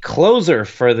also the closer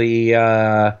for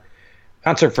the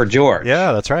Concert for George.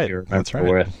 Yeah, that's right. That's right.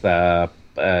 With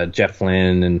Jeff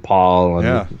Lynne and Paul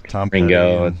and Tom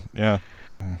Ringo. Petty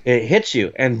It hits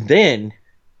you, and then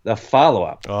the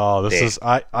follow-up. Oh,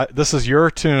 this is your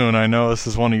tune. I know this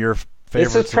is one of your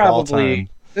favorites of all time.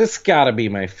 This got to be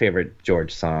my favorite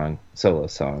George solo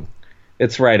song.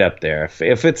 It's right up there.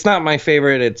 If it's not my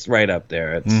favorite, it's right up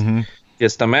there. It's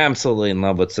just I'm absolutely in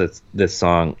love with this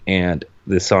song, and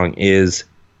this song is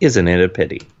Isn't It a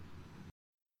Pity?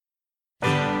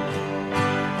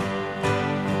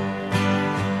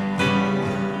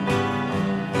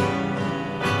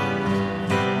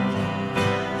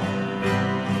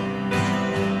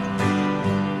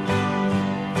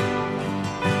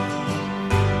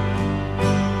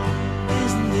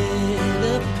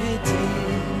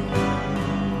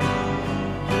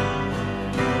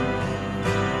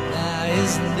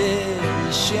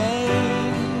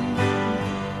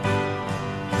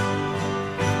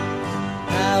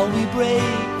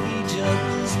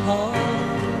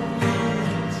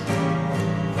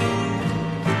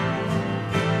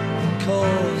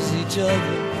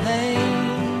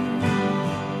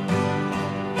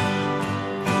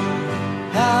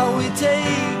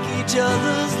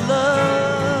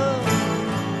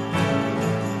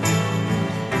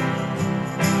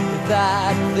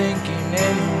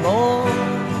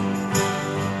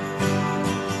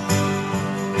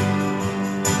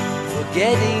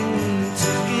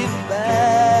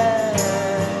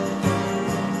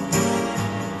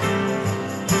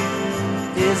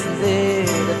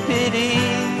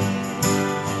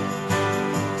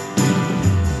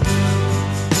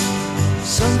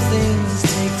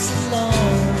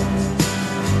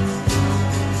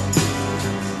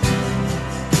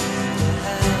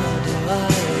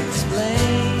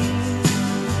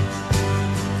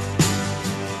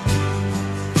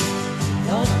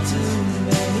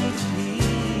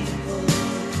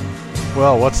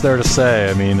 Well, what's there to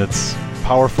say? I mean, it's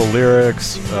powerful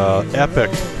lyrics, epic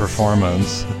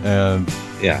performance, and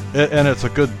it's a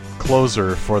good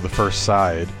closer for the first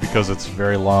side because it's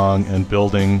very long and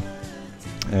building.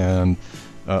 And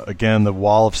again, the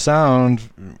wall of sound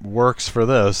works for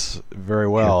this very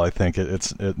well. I think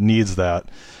it needs that.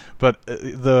 But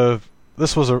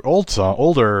this was an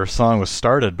older song was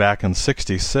started back in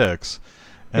 '66.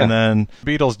 And then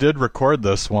Beatles did record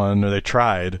this one. They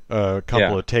tried a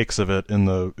couple of takes of it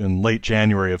in late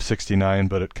January of '69,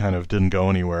 but it kind of didn't go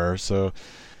anywhere. So,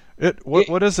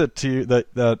 what is it to you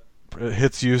that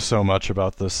hits you so much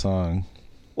about this song?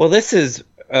 Well, this is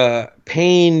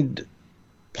pained,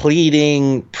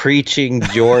 pleading, preaching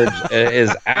George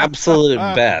is absolute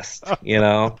best.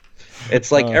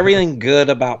 It's like everything good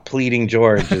about pleading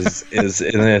George is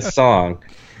in this song,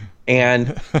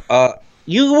 and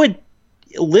you would.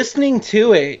 Listening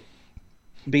to it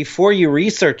before you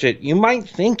research it, you might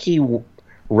think he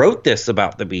wrote this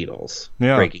about the Beatles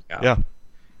breaking up. Yeah.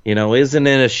 Isn't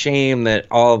it a shame that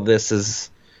all of this has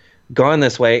gone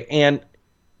this way? And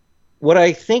what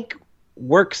I think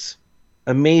works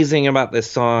amazing about this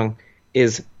song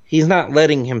is he's not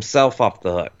letting himself off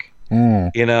the hook.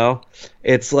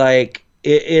 It's like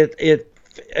it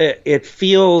it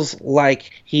feels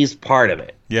like he's part of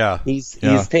it. Yeah. He's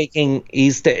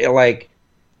like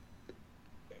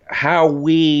how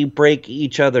we break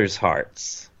each other's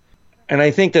hearts. And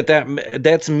I think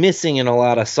that's missing in a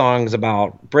lot of songs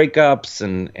about breakups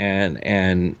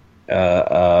and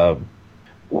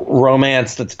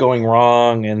romance that's going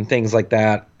wrong and things like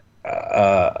that,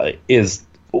 is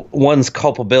one's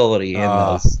culpability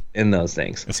in those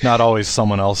things. It's not always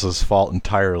someone else's fault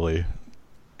entirely.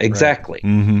 Exactly.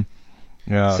 Right. Mm-hmm.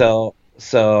 Yeah.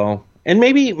 So and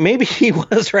maybe he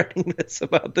was writing this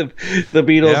about the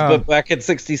Beatles, but back in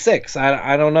 '66.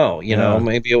 I don't know. You know,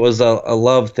 maybe it was a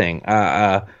love thing.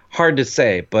 Hard to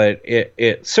say, but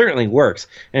it certainly works,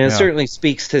 and it certainly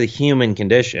speaks to the human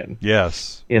condition.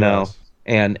 Yes. You know,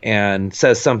 and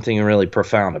says something really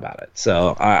profound about it.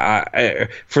 So I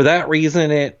for that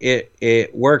reason,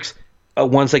 it works.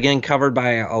 Once again, covered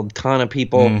by a ton of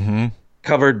people. Mm-hmm.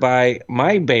 Covered by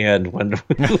my band when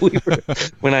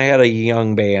when I had a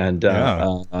young band.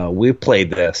 We played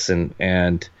this,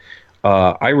 and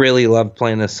I really love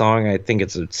playing this song. I think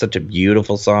it's such a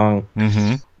beautiful song.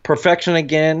 Mm-hmm. Perfection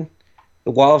again, the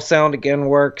Wall of Sound again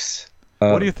works.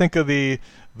 What do you think of the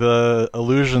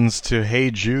allusions to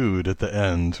 "Hey Jude" at the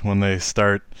end when they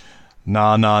start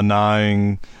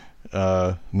na-na-naing,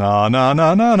 na na na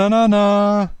na na na na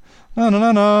na na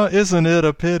na na? Isn't it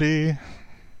a pity?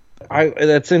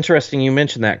 That's interesting you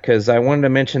mentioned that, because I wanted to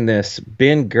mention this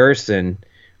Ben Gerson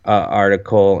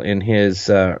article in his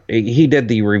he did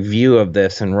the review of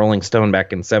this in Rolling Stone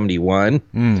back in '71,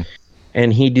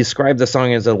 and he described the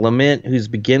song as a lament whose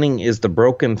beginning is the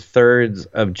broken thirds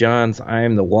of John's "I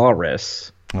Am the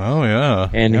Walrus." Oh yeah,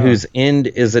 and whose end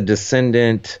is a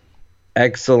descendant,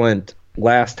 excellent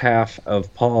last half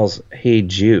of Paul's "Hey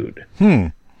Jude."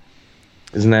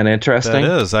 Isn't that interesting?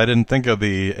 That is. I didn't think of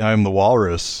the "I'm the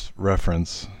Walrus"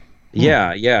 reference.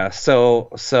 Yeah. So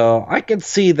I could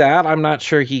see that. I'm not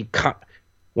sure he,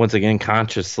 once again,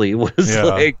 consciously was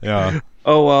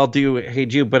oh, I'll do "Hey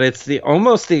Jude," but it's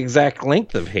almost the exact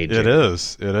length of "Hey Jude." It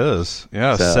is.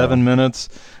 Yeah, 7 minutes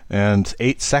and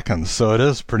 8 seconds. So it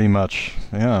is pretty much,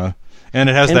 and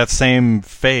it has that same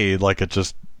fade, like it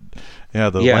just,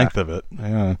 length of it.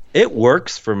 Yeah, it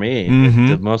works for me. Mm-hmm.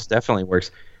 It most definitely works.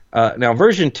 Now,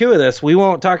 version 2 of this, we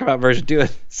won't talk about version 2 of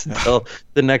this until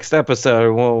the next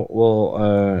episode.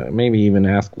 We'll maybe even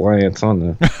ask why it's on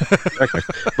the record.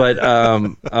 But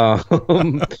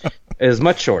is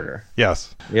much shorter.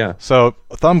 Yes. Yeah. So,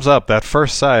 thumbs up. That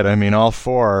first side, I mean, all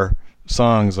 4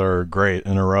 songs are great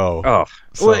in a row. Oh.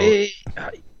 So, well,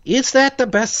 is that the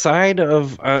best side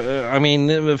of,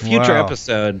 the future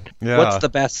episode, what's the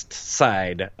best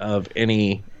side of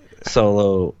any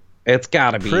solo? It's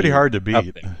got to be pretty hard to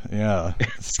beat. Yeah,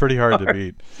 it's pretty hard to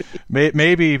beat.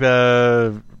 Maybe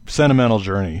 "Sentimental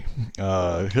Journey,"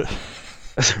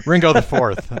 Ringo the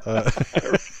Fourth.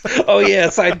 Oh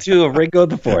yeah, side 2 of Ringo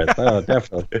the Fourth. Oh,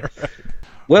 definitely.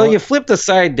 Well, you flip the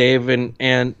side, Dave,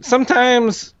 and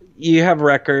sometimes you have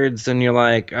records and you're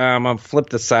like, I'm gonna flip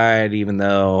the side, even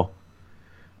though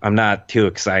I'm not too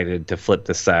excited to flip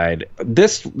the side.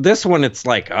 This one, it's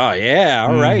like, oh yeah,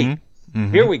 all right,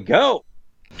 here we go.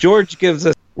 George gives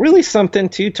us really something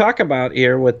to talk about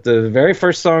here with the very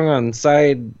first song on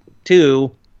side 2,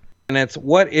 and it's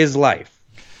 "What Is Life?"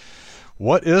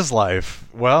 What is life?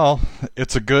 Well,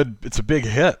 it's a big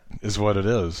hit, is what it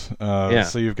is.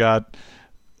 So you've got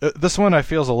this one. I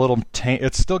feel is a little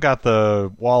it's still got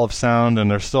the Wall of Sound,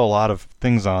 and there's still a lot of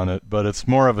things on it, but it's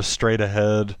more of a straight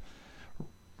ahead,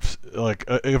 like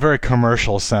a very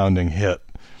commercial sounding hit.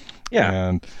 Yeah,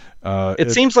 and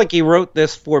it seems like he wrote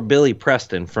this for Billy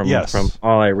Preston from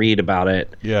all I read about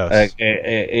it. Yes.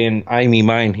 In I Me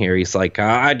Mine here, he's like,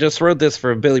 I just wrote this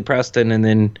for Billy Preston, and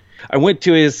then I went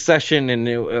to his session, and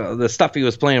the stuff he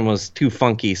was playing was too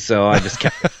funky, so I just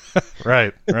kept it.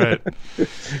 Right.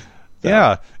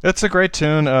 Yeah, it's a great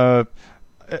tune.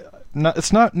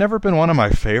 It's never been one of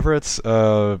my favorites.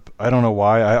 I don't know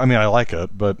why. I mean, I like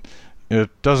it, but it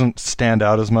doesn't stand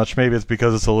out as much. Maybe it's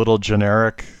because it's a little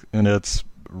generic in its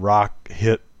rock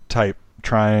hit type,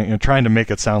 trying to make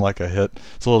it sound like a hit.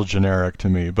 It's a little generic to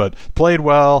me, but played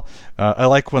well. I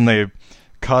like when they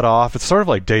cut off. It's sort of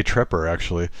like Day Tripper,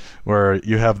 actually, where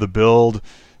you have the build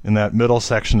in that middle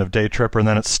section of Day Tripper, and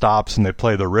then it stops and they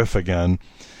play the riff again.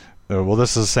 Well,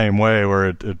 this is the same way, where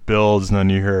it builds and then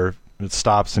you hear it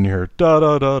stops and you hear da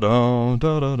da da da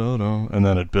da da da da, and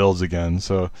then it builds again.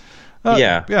 So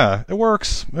it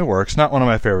works. Not one of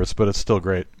my favorites, but it's still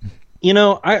great. You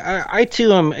know, I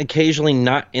too am occasionally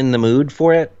not in the mood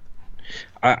for it,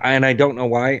 and I don't know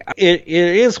why. It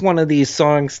is one of these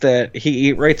songs that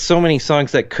he writes so many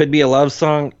songs that could be a love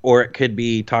song or it could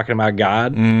be talking about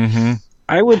God. Mm-hmm.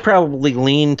 I would probably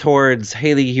lean towards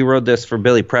Haley. He wrote this for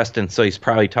Billy Preston, so he's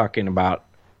probably talking about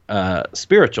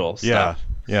spiritual stuff.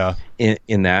 Yeah.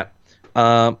 In that,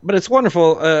 but it's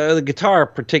wonderful. The guitar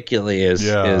particularly is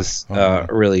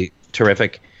really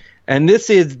terrific, and this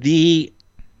is the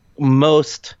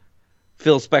most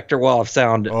Phil Spector wall of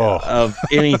sound of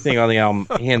anything on the album,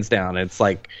 hands down. It's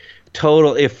like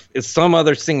total. If some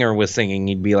other singer was singing,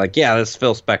 you'd be like, "Yeah, this is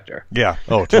Phil Spector." Yeah.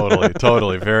 Oh,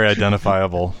 totally, very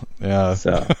identifiable. Yeah.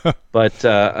 So, but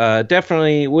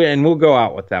definitely, and we'll go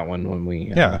out with that one when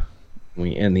we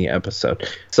end the episode.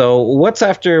 So, what's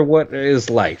after What Is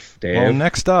Life, Dave? Well,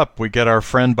 next up, we get our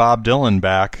friend Bob Dylan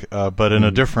back, but in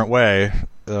a different way.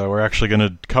 We're actually going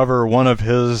to cover one of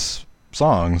his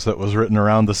songs that was written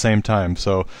around the same time.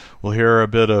 So we'll hear a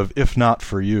bit of If Not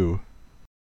For You.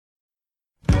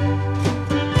 If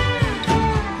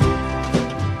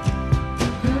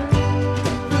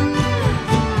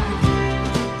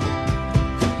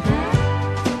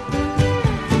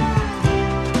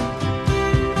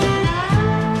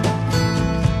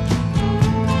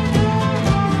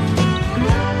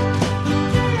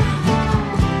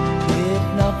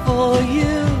not for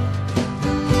you,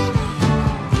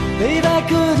 babe, I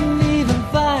couldn't even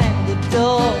find the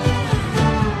door.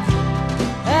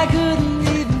 I couldn't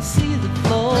even see the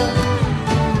floor.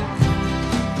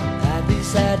 I'd be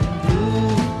sad and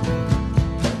blue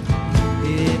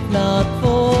if not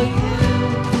for you.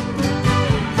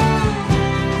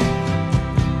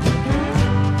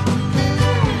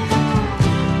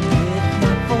 If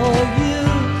not for you,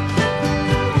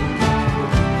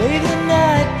 late at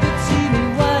night would see me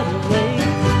wide awake.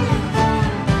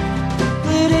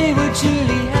 The day would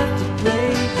surely have to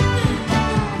break.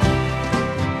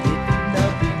 It would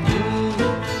not be you,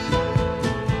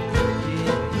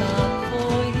 if not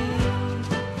for you.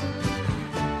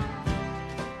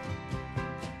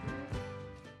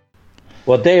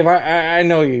 Well, Dave, I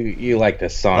know you like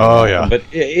this song. Oh, yeah. But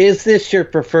is this your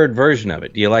preferred version of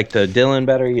it? Do you like the Dylan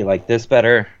better? You like this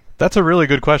better? That's a really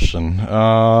good question.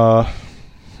 I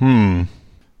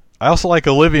also like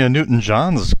Olivia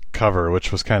Newton-John's cover,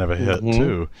 which was kind of a hit,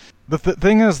 too. The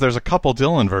thing is, there's a couple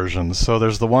Dylan versions. So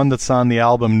there's the one that's on the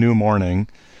album New Morning.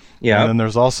 Yeah. And then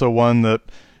there's also one that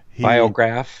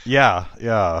Biograph. Yeah.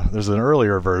 There's an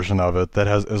earlier version of it that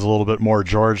is a little bit more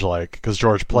George-like, because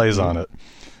George plays on it.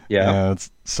 Yeah. And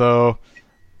so,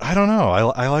 I don't know.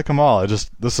 I like them all. This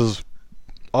has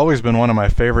always been one of my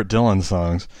favorite Dylan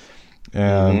songs.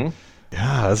 And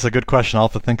yeah, that's a good question. I'll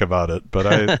have to think about it. But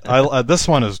I this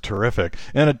one is terrific,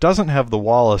 and it doesn't have the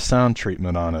wall of sound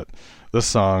treatment on it. This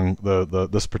song,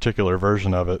 this particular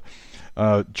version of it,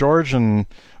 George and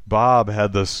Bob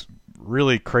had this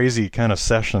really crazy kind of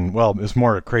session. Well, it's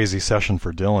more a crazy session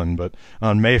for Dylan, but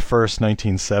on May 1st,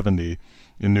 1970,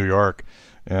 in New York,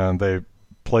 and they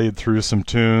played through some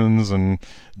tunes and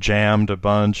jammed a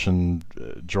bunch, and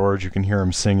George, you can hear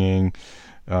him singing.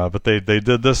 But they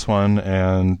did this one,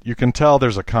 and you can tell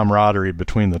there's a camaraderie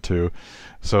between the two.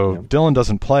 So Dylan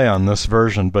doesn't play on this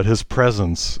version, but his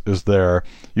presence is there.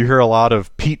 You hear a lot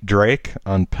of Pete Drake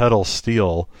on pedal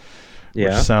steel,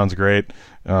 which sounds great.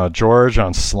 George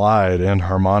on slide and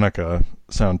harmonica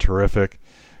sound terrific.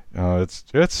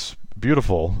 It's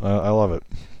beautiful. I love it.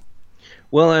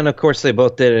 Well, and of course they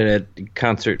both did it at a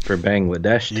concert for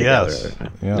Bangladesh together. Yes.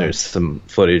 Yeah. There's some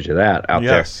footage of that out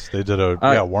there. Yes, they did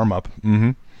a warm-up.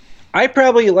 I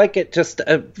probably like it just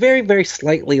very, very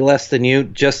slightly less than you,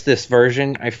 just this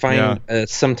version. I find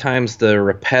sometimes the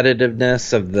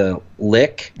repetitiveness of the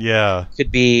lick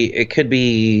could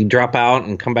be drop out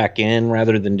and come back in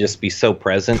rather than just be so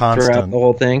present throughout the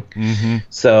whole thing.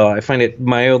 So I find it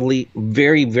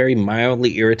very, very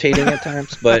mildly irritating at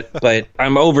times, but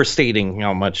I'm overstating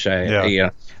how much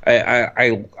I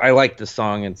like the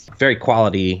song. It's a very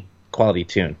quality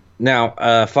tune.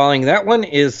 Now, following that one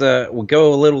is we'll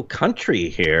go a little country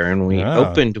here, and we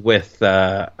opened with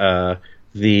the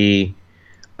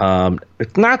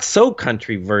not so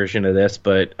country version of this,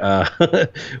 but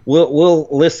we'll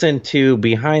listen to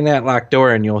Behind That Locked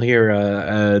Door, and you'll hear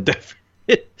a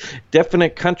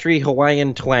definite country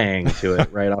Hawaiian twang to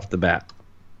it right off the bat.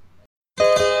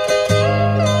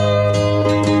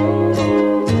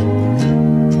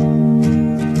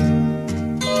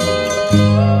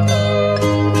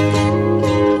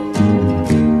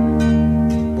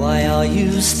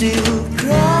 Still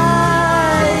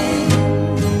crying.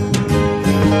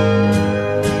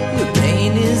 Your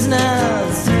pain is now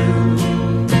through.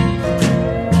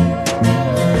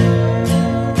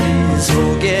 Please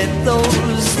forget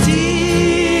those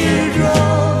teardrops.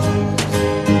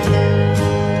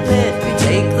 Let me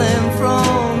take them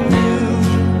from you.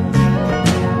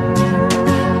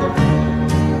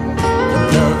 The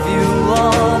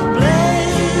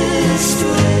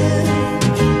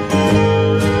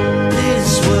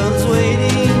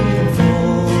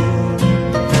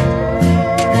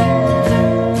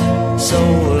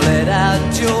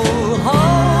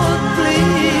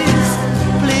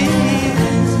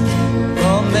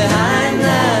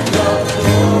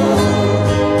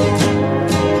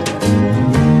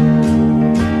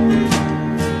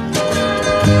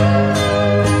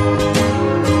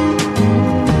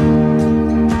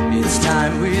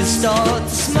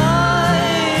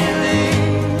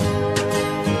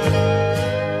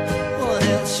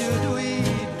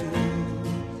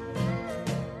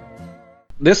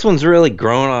this one's really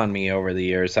grown on me over the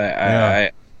years.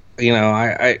 I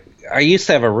used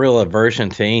to have a real aversion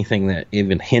to anything that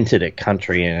even hinted at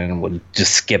country and would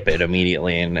just skip it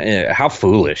immediately. And how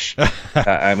foolish!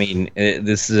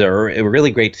 This is a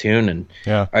really great tune, and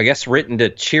I guess written to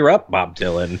cheer up Bob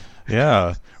Dylan.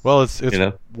 Yeah. Well, it's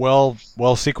well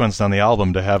sequenced on the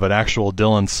album to have an actual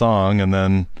Dylan song and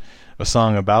then a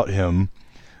song about him,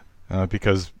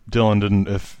 because Dylan didn't.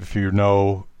 If you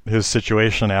know his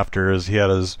situation after he had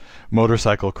his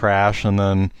motorcycle crash and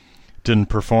then didn't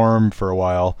perform for a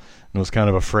while and was kind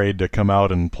of afraid to come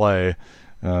out and play,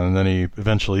 and then he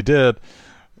eventually did,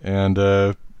 and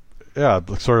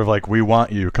sort of like, we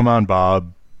want you, come on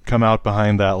Bob, come out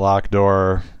behind that locked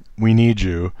door, we need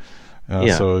you.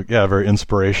 So very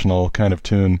inspirational kind of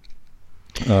tune.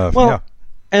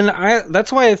 And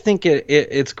that's why I think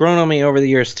it's grown on me over the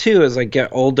years too, as I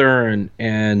get older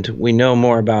and we know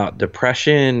more about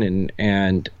depression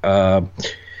and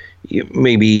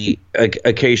maybe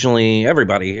occasionally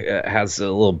everybody has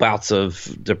a little bouts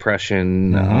of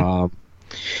depression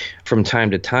from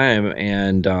time to time.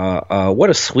 And what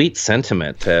a sweet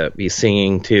sentiment to be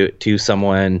singing to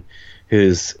someone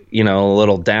who's, a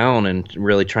little down and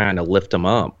really trying to lift them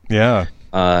up. Yeah.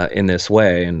 In this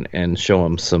way and show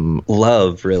them some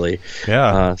love, really.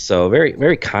 Yeah. So very,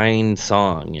 very kind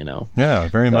song, Yeah,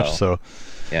 very much so.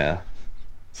 Yeah.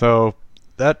 So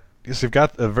you've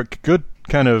got a good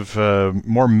kind of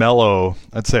more mellow,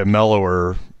 I'd say a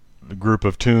mellower group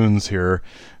of tunes here.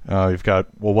 You've got,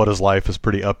 What Is Life is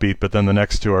pretty upbeat, but then the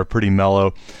next two are pretty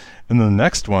mellow. And then the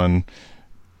next one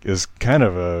is kind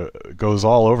of goes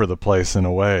all over the place in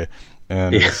a way.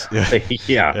 And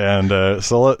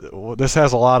so this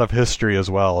has a lot of history as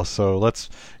well. So let's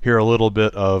hear a little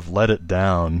bit of Let It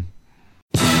Down.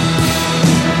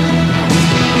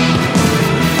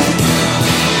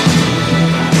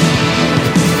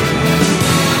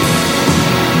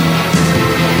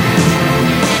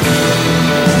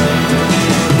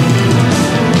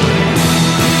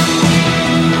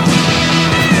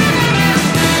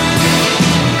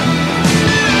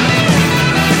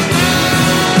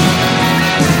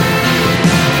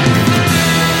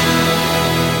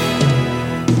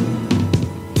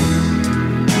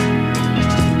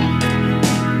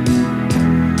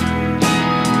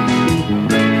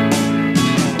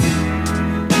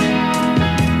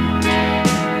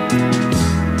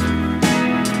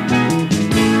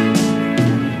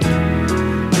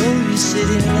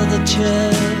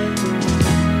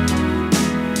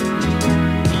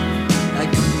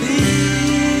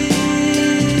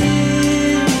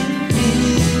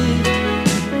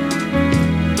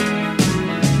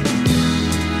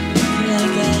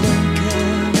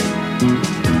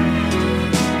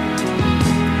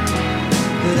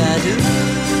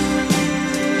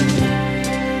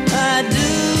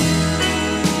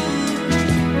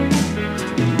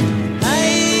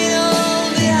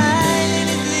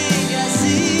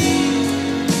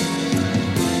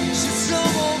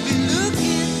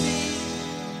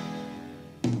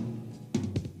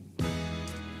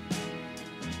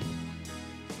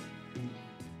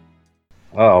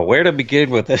 Oh, where to begin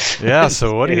with this? Yeah,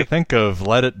 so what do you think of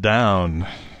Let It Down?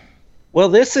 Well,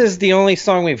 this is the only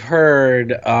song we've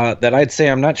heard that I'd say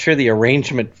I'm not sure the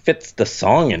arrangement fits the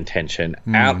song intention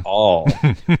at all.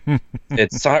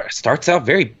 It starts out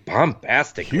very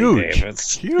bombastically. Huge.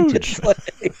 It's huge. Like,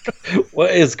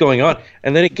 what is going on?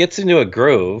 And then it gets into a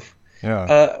groove.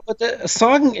 Yeah. But the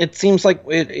song, it seems like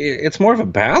it's more of a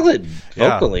ballad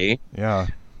vocally. Yeah.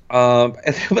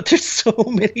 But there's so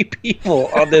many people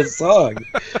on this song.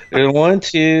 There's 1,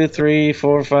 2, 3,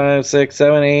 4, 5, 6,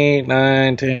 7, 8,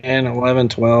 9, 10, 11,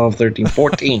 12, 13,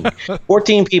 14.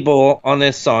 14 people on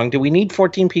this song. Do we need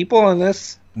 14 people on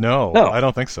this? No, I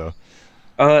don't think so.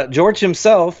 George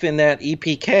himself in that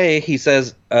EPK, he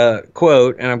says,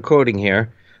 quote, and I'm quoting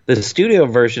here, "The studio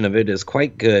version of it is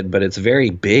quite good, but it's very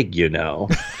big,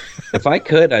 If I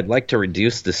could, I'd like to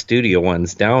reduce the studio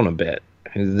ones down a bit."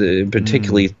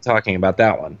 Particularly talking about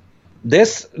that one.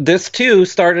 This too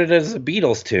started as a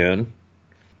Beatles tune,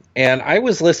 and I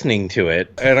was listening to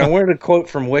it, and I wanted to quote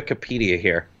from Wikipedia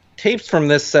here. Tapes from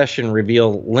this session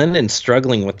reveal Lennon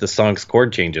struggling with the song's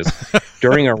chord changes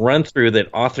during a run-through that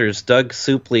authors Doug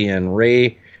Supley and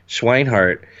Ray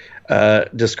Schweinhart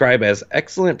describe as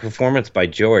excellent performance by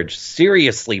George,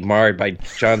 seriously marred by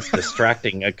John's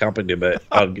distracting accompaniment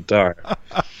on guitar.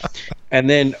 And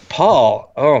then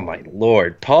Paul, oh my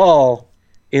lord, Paul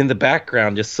in the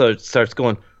background just starts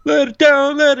going, let it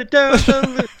down, let it down,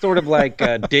 sort of like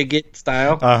Dig It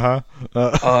style.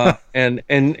 And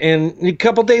a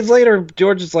couple days later,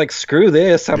 George is like, "Screw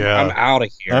this, I'm out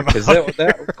of here," because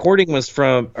that recording was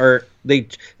from, or they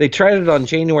tried it on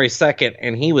January 2nd,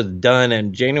 and he was done,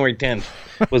 and January 10th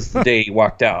was the day he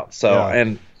walked out. So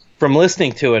and from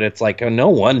listening to it, it's like, oh, no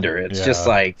wonder. It's just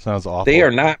like, sounds awful. They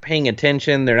are not paying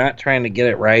attention. They're not trying to get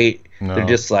it right. No. They're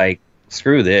just like,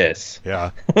 screw this. Yeah,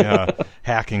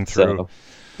 hacking through. So,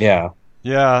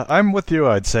 yeah, I'm with you,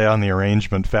 I'd say, on the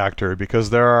arrangement factor, because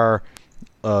there are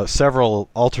several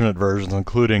alternate versions,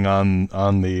 including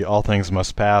on the All Things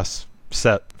Must Pass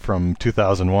set from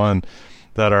 2001,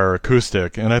 that are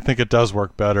acoustic, and I think it does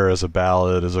work better as a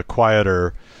ballad, as a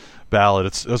quieter ballad.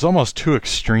 It's almost too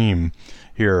extreme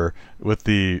here with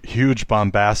the huge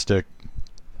bombastic,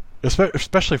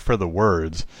 especially for the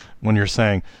words, when you're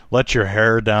saying "let your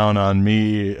hair down on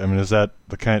me." I mean, is that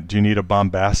the kind? Do you need a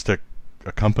bombastic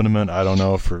accompaniment? I don't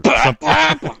know, for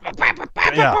something.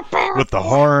 With the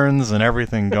horns and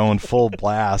everything going full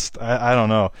blast. I don't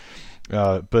know,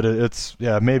 but it's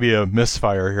maybe a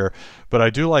misfire here. But I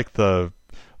do like the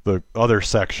other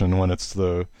section when it's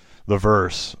the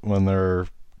verse, when they're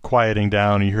quieting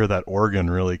down. You hear that organ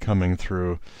really coming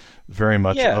through, very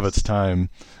much of its time.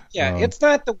 Yeah, it's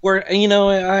not the word. You know,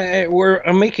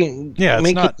 I'm making a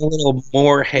little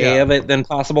more of it than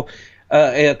possible.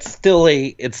 It's still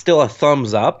a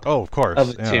thumbs up. Oh, of course, of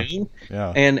a tune.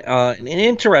 Yeah, and an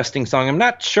interesting song. I'm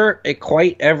not sure it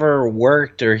quite ever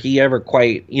worked, or he ever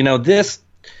quite. You know, the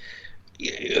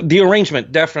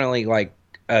arrangement definitely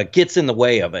gets in the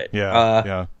way of it.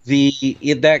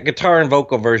 That guitar and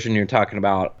vocal version you're talking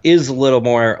about is a little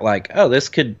more like, oh,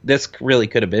 this really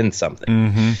could have been something.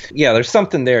 Mm-hmm. Yeah, there's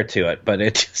something there to it, but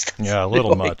it just a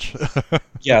little much.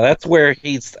 Yeah, that's where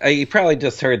he probably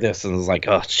just heard this and was like,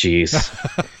 oh, jeez.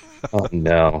 Oh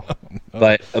no.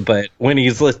 But when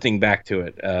he's listening back to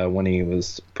it, when he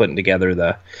was putting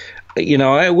together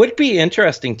it would be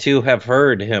interesting to have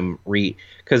heard him read,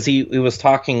 because he was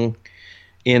talking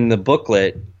in the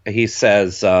booklet. He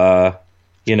says, I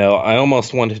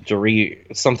almost wanted to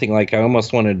I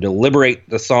almost wanted to liberate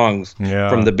the songs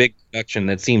from the big production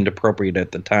that seemed appropriate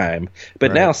at the time,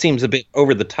 but now seems a bit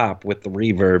over the top with the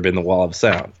reverb in the wall of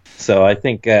sound. So I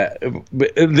think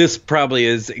this probably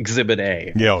is Exhibit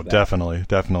A. Yeah,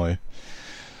 definitely.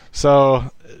 So,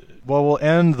 we'll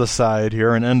end the side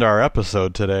here and end our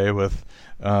episode today with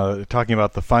talking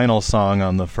about the final song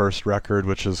on the first record,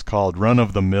 which is called Run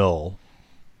of the Mill.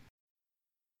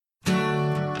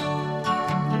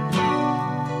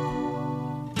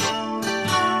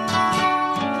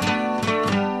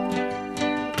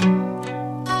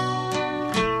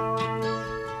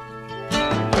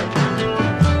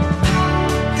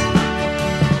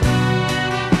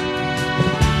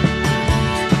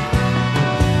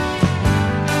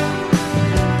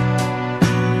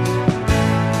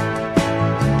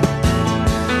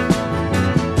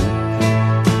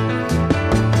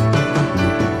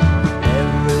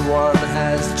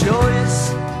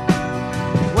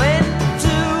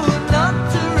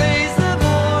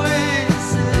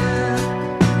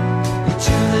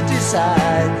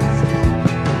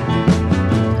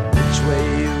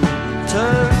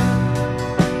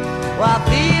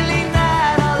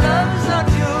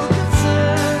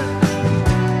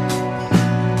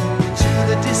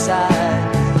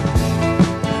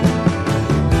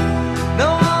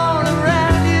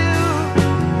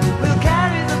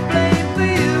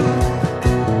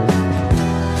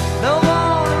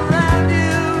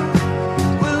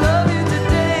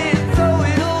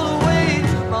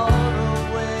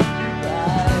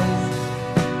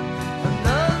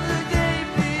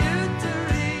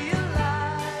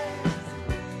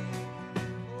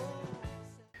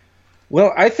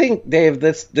 Well, I think, Dave,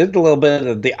 this did a little bit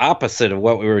of the opposite of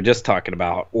what we were just talking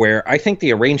about, where I think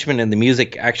the arrangement and the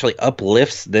music actually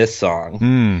uplifts this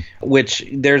song, which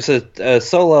there's a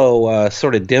solo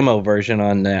sort of demo version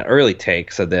on the early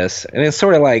takes of this, and it's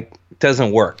sort of like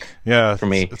doesn't work for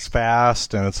me. It's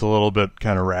fast, and it's a little bit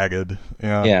kind of ragged.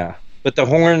 Yeah. But the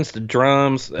horns, the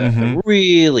drums,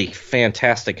 really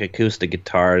fantastic acoustic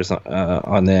guitars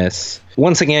on this.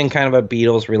 Once again, kind of a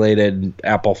Beatles-related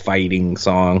apple fighting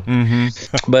song.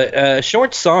 But a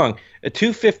short song, a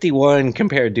 2:51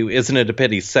 compared to Isn't It a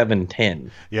Pity 7:10.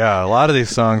 Yeah, a lot of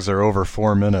these songs are over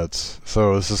 4 minutes,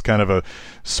 so this is kind of a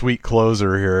sweet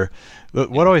closer here.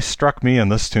 What always struck me in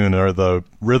this tune are the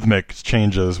rhythmic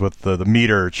changes with the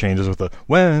meter changes with the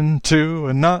when to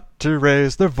and not to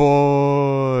raise their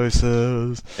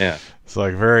voices. Yeah. It's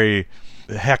like very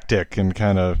hectic and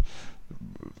kind of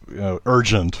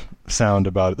urgent sound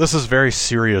about it. This is very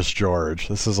serious George.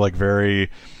 This is like very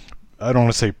I don't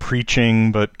want to say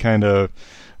preaching, but kind of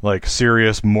like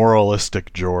serious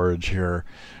moralistic George here.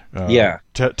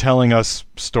 Telling us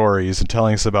stories and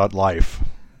telling us about life.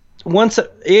 Once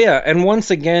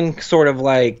again, sort of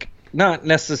like not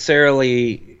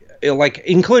necessarily like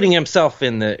including himself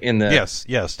in the yes,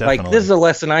 definitely. Like, this is a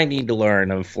lesson I need to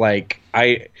learn of, like,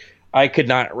 I could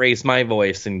not raise my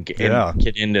voice and get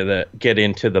into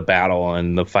the battle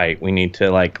and the fight. We need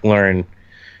to, like, learn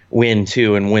when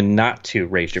to and when not to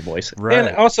raise your voice. Right.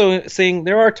 And also saying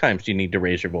there are times you need to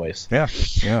raise your voice. Yeah.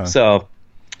 So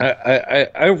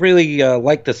I really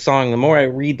like the song. The more I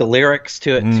read the lyrics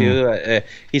to it, too,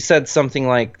 he said something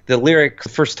like the lyrics,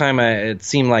 the first time it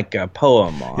seemed like a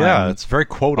poem. It's very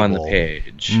quotable. On the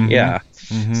page. Mm-hmm. Yeah.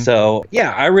 Mm-hmm. So,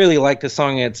 I really like the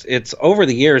song. It's over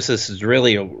the years, this has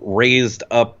really raised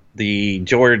up the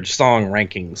George song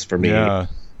rankings for me. Yeah.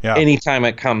 Anytime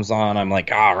it comes on, I'm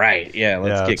like, all right, let's get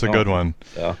going. It's a good one.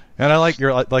 So. And I like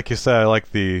like you said, I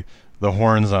like the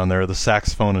horns on there, the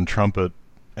saxophone and trumpet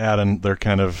they're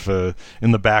kind of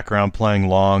in the background playing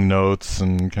long notes,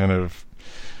 and kind of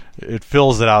it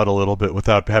fills it out a little bit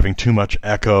without having too much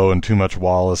echo and too much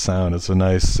wall of sound. It's a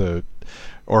nice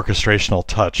orchestrational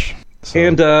touch. So.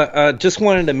 And just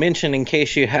wanted to mention, in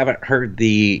case you haven't heard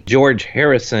the George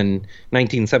Harrison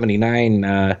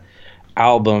 1979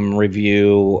 album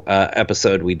review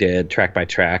episode we did, track by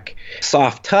track,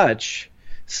 Soft Touch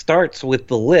starts with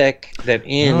the lick that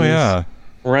ends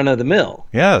Run of the Mill.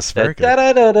 Yes, very good.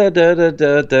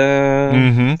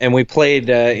 Mm-hmm. And we played,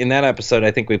 in that episode,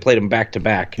 I think we played them back to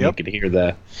back. And you could hear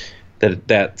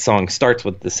that song starts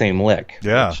with the same lick.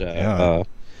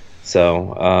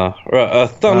 So, a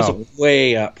thumbs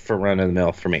way up for Run of the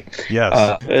Mill for me.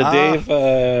 Yes. Dave,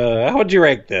 how would you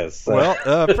rank this? Well,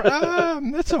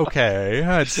 it's okay.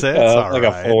 I'd say it's all like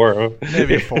right. A 4.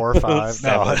 Maybe a 4 or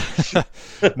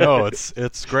 5. No,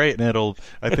 it's great, and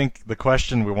I think the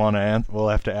question we'll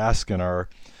have to ask in our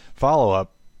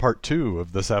follow-up part 2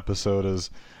 of this episode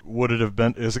is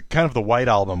it kind of the White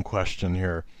Album question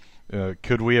here?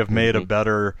 Could we have made a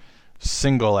better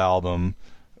single album,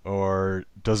 or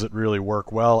does it really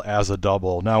work well as a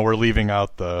double? Now we're leaving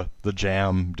out the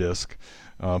jam disc,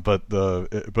 but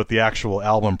the actual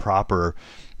album proper,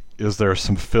 is there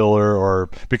some filler,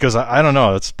 or because I don't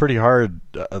know, it's pretty hard.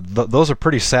 Those are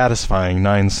pretty satisfying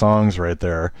 9 songs right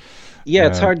there. Yeah,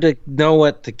 it's hard to know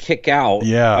what to kick out.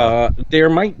 Yeah. There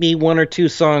might be 1 or 2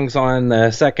 songs on the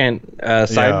second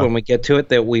side when we get to it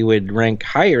that we would rank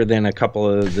higher than a couple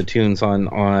of the tunes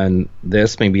on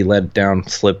this. Maybe Let Down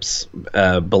Slips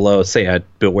below, say,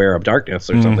 Beware of Darkness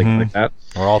or something like that.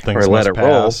 Or All Things or Must Let It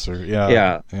Pass. Roll. Or,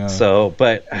 yeah. So,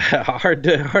 but hard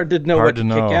to know what to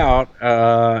kick out.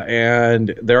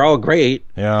 And they're all great.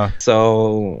 Yeah.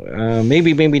 So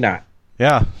maybe not.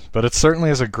 Yeah, but it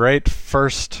certainly is a great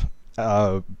first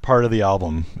part of the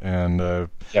album, and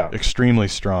extremely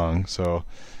strong. So,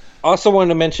 also wanted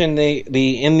to mention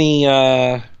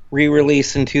the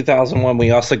re-release in 2001, we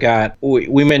also got,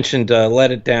 we mentioned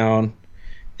Let It Down,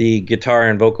 the guitar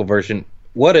and vocal version.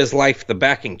 What Is Life, the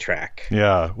backing track?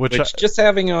 Yeah, which just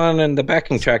having on in the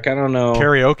backing track, I don't know.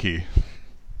 Karaoke.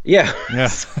 Yeah.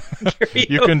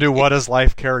 You can do What Is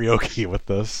Life karaoke with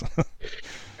this.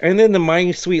 And then the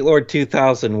My Sweet Lord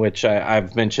 2000, which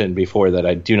I've mentioned before that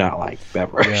I do not like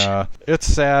that version. Yeah, it's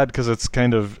sad because it's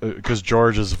kind of because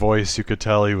George's voice, you could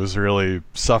tell he was really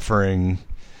suffering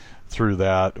through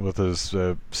that with his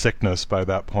sickness by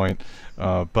that point.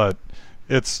 But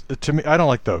to me, I don't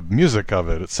like the music of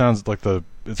it. It sounds like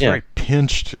very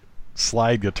pinched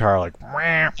slide guitar, like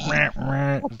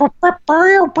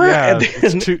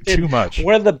it's too much.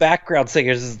 One of the background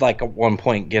singers is like at one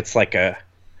point gets like a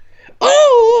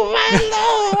 "Oh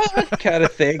my Lord" kind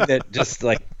of thing that just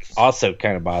like also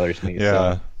kind of bothers me.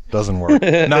 Yeah, doesn't work.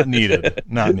 Not needed.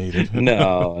 No.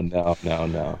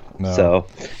 So,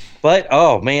 but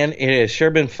oh man, it has sure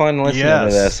been fun listening to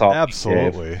this.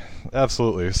 Absolutely.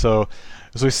 So,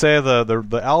 as we say,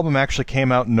 the album actually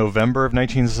came out in November of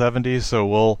 1970. So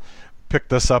we'll pick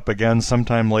this up again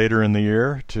sometime later in the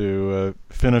year to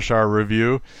finish our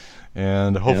review,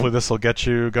 and hopefully this will get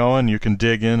you going. You can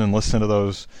dig in and listen to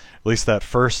those, at least that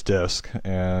first disc,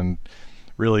 and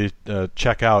really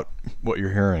check out what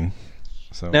you're hearing.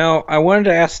 So now I wanted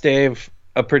to ask Dave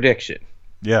a prediction.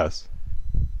 Yes.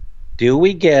 Do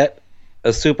we get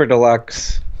a super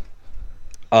deluxe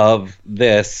of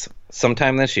this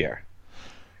sometime this year?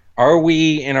 Are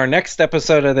we, in our next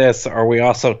episode of this, are we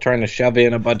also trying to shove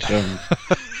in a bunch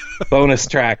of bonus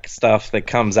track stuff that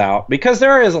comes out? Because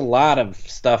there is a lot of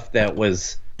stuff that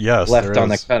was left on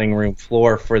the cutting room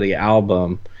floor for the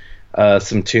album.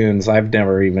 Some tunes I've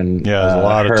never even there's a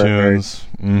lot heard. of tunes.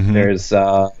 Mhm. There's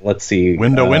let's see,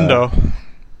 Window. Window,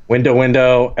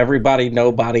 Everybody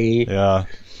Nobody, Yeah,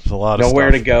 there's a lot of Nowhere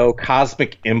stuff. to Go,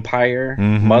 Cosmic Empire,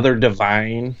 Mhm. Mother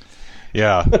Divine.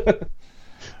 Yeah.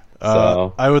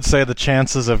 So- I would say the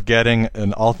chances of getting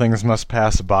an All Things Must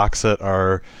Pass box set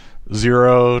are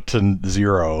 0 to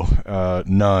 0.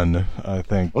 None, I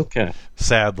think. Okay.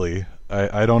 Sadly,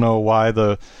 I don't know why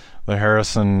the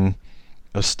Harrison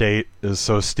estate is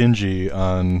so stingy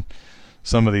on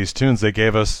some of these tunes. They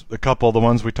gave us a couple of the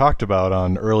ones we talked about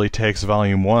on Early Takes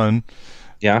Volume 1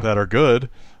 Yeah. that are good,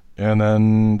 and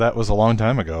then that was a long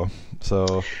time ago.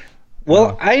 So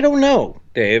Well, I don't know,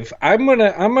 Dave. I'm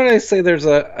gonna say there's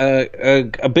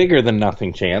a bigger than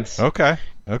nothing chance okay.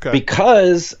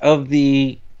 because of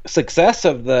the success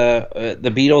of the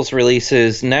Beatles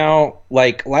releases. Now,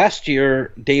 like last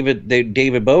year,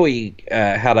 David Bowie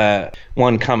had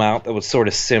one come out that was sort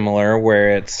of similar,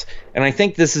 where it's, and I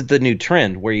think this is the new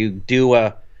trend where you do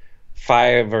a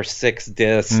 5 or 6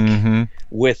 disc Mhm.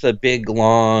 with a big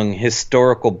long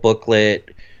historical booklet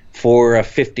for a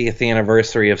 50th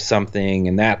anniversary of something,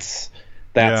 and that's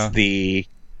Yeah. the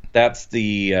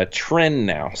trend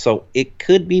now. So it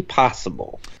could be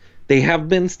possible. They have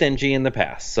been stingy in the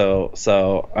past,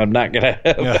 so I'm not gonna,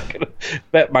 I'm not gonna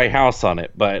bet my house on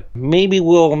it. But maybe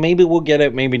we'll get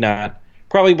it, maybe not.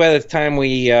 Probably by the time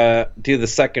we do the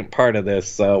second part of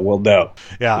this, we'll know.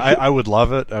 Yeah, I would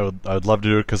love it. I'd love to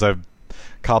do it because I've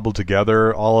cobbled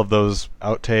together all of those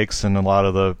outtakes and a lot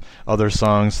of the other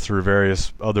songs through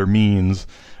various other means.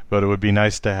 But it would be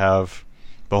nice to have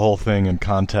the whole thing in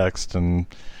context, and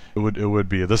it would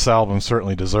be, this album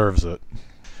certainly deserves it.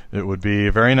 It would be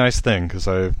a very nice thing because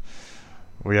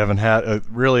we haven't had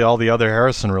really, all the other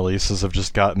Harrison releases have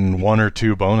just gotten 1 or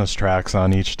 2 bonus tracks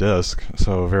on each disc,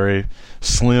 so very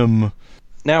slim.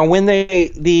 Now, when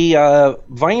the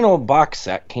vinyl box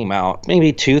set came out,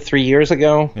 maybe 2-3 years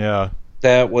ago, Yeah.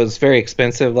 that was very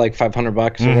expensive, like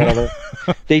 $500 or whatever.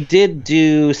 They did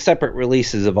do separate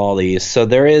releases of all these, so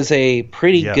there is a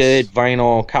pretty Yes. good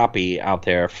vinyl copy out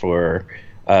there for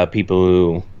people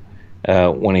who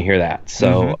want to hear that.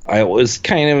 So I was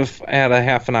kind of had a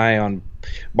half an eye on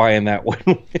buying that one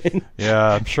when,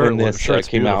 Yeah, I'm sure when it this sure it's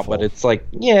came out, beautiful. but it's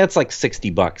like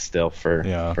 $60 still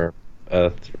for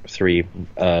three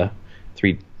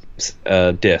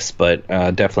discs, but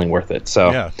definitely worth it.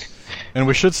 So Yeah, and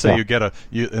we should say Yeah. you get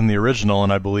in the original,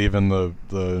 and I believe in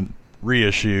the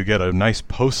reissue, you get a nice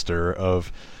poster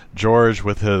of George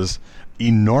with his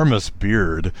enormous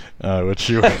beard, which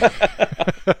you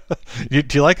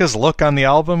do you like his look on the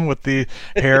album with the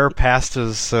hair past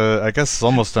his, I guess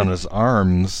almost on his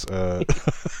arms,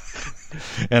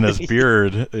 and his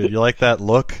beard? You like that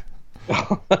look?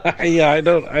 yeah, I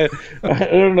don't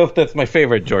know if that's my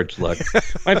favorite George look.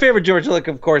 My favorite George look,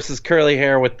 of course, is curly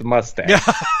hair with the mustache.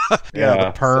 Yeah,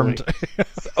 the permed.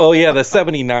 Oh yeah, the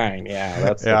 79. Yeah,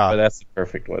 that's Yeah. that's the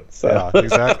perfect one. So Yeah,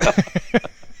 exactly.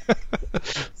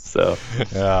 so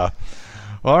Yeah.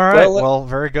 All right. Well, Well,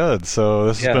 very good. So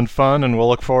this Yeah. has been fun, and we'll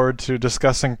look forward to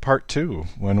discussing part 2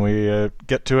 when we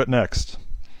get to it next.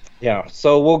 yeah,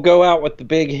 so we'll go out with the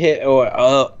big hit, or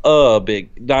not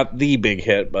the big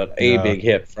hit, but a Yeah. big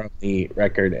hit from the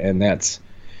record, and that's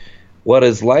What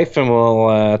Is Life, and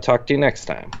we'll talk to you next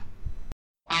time.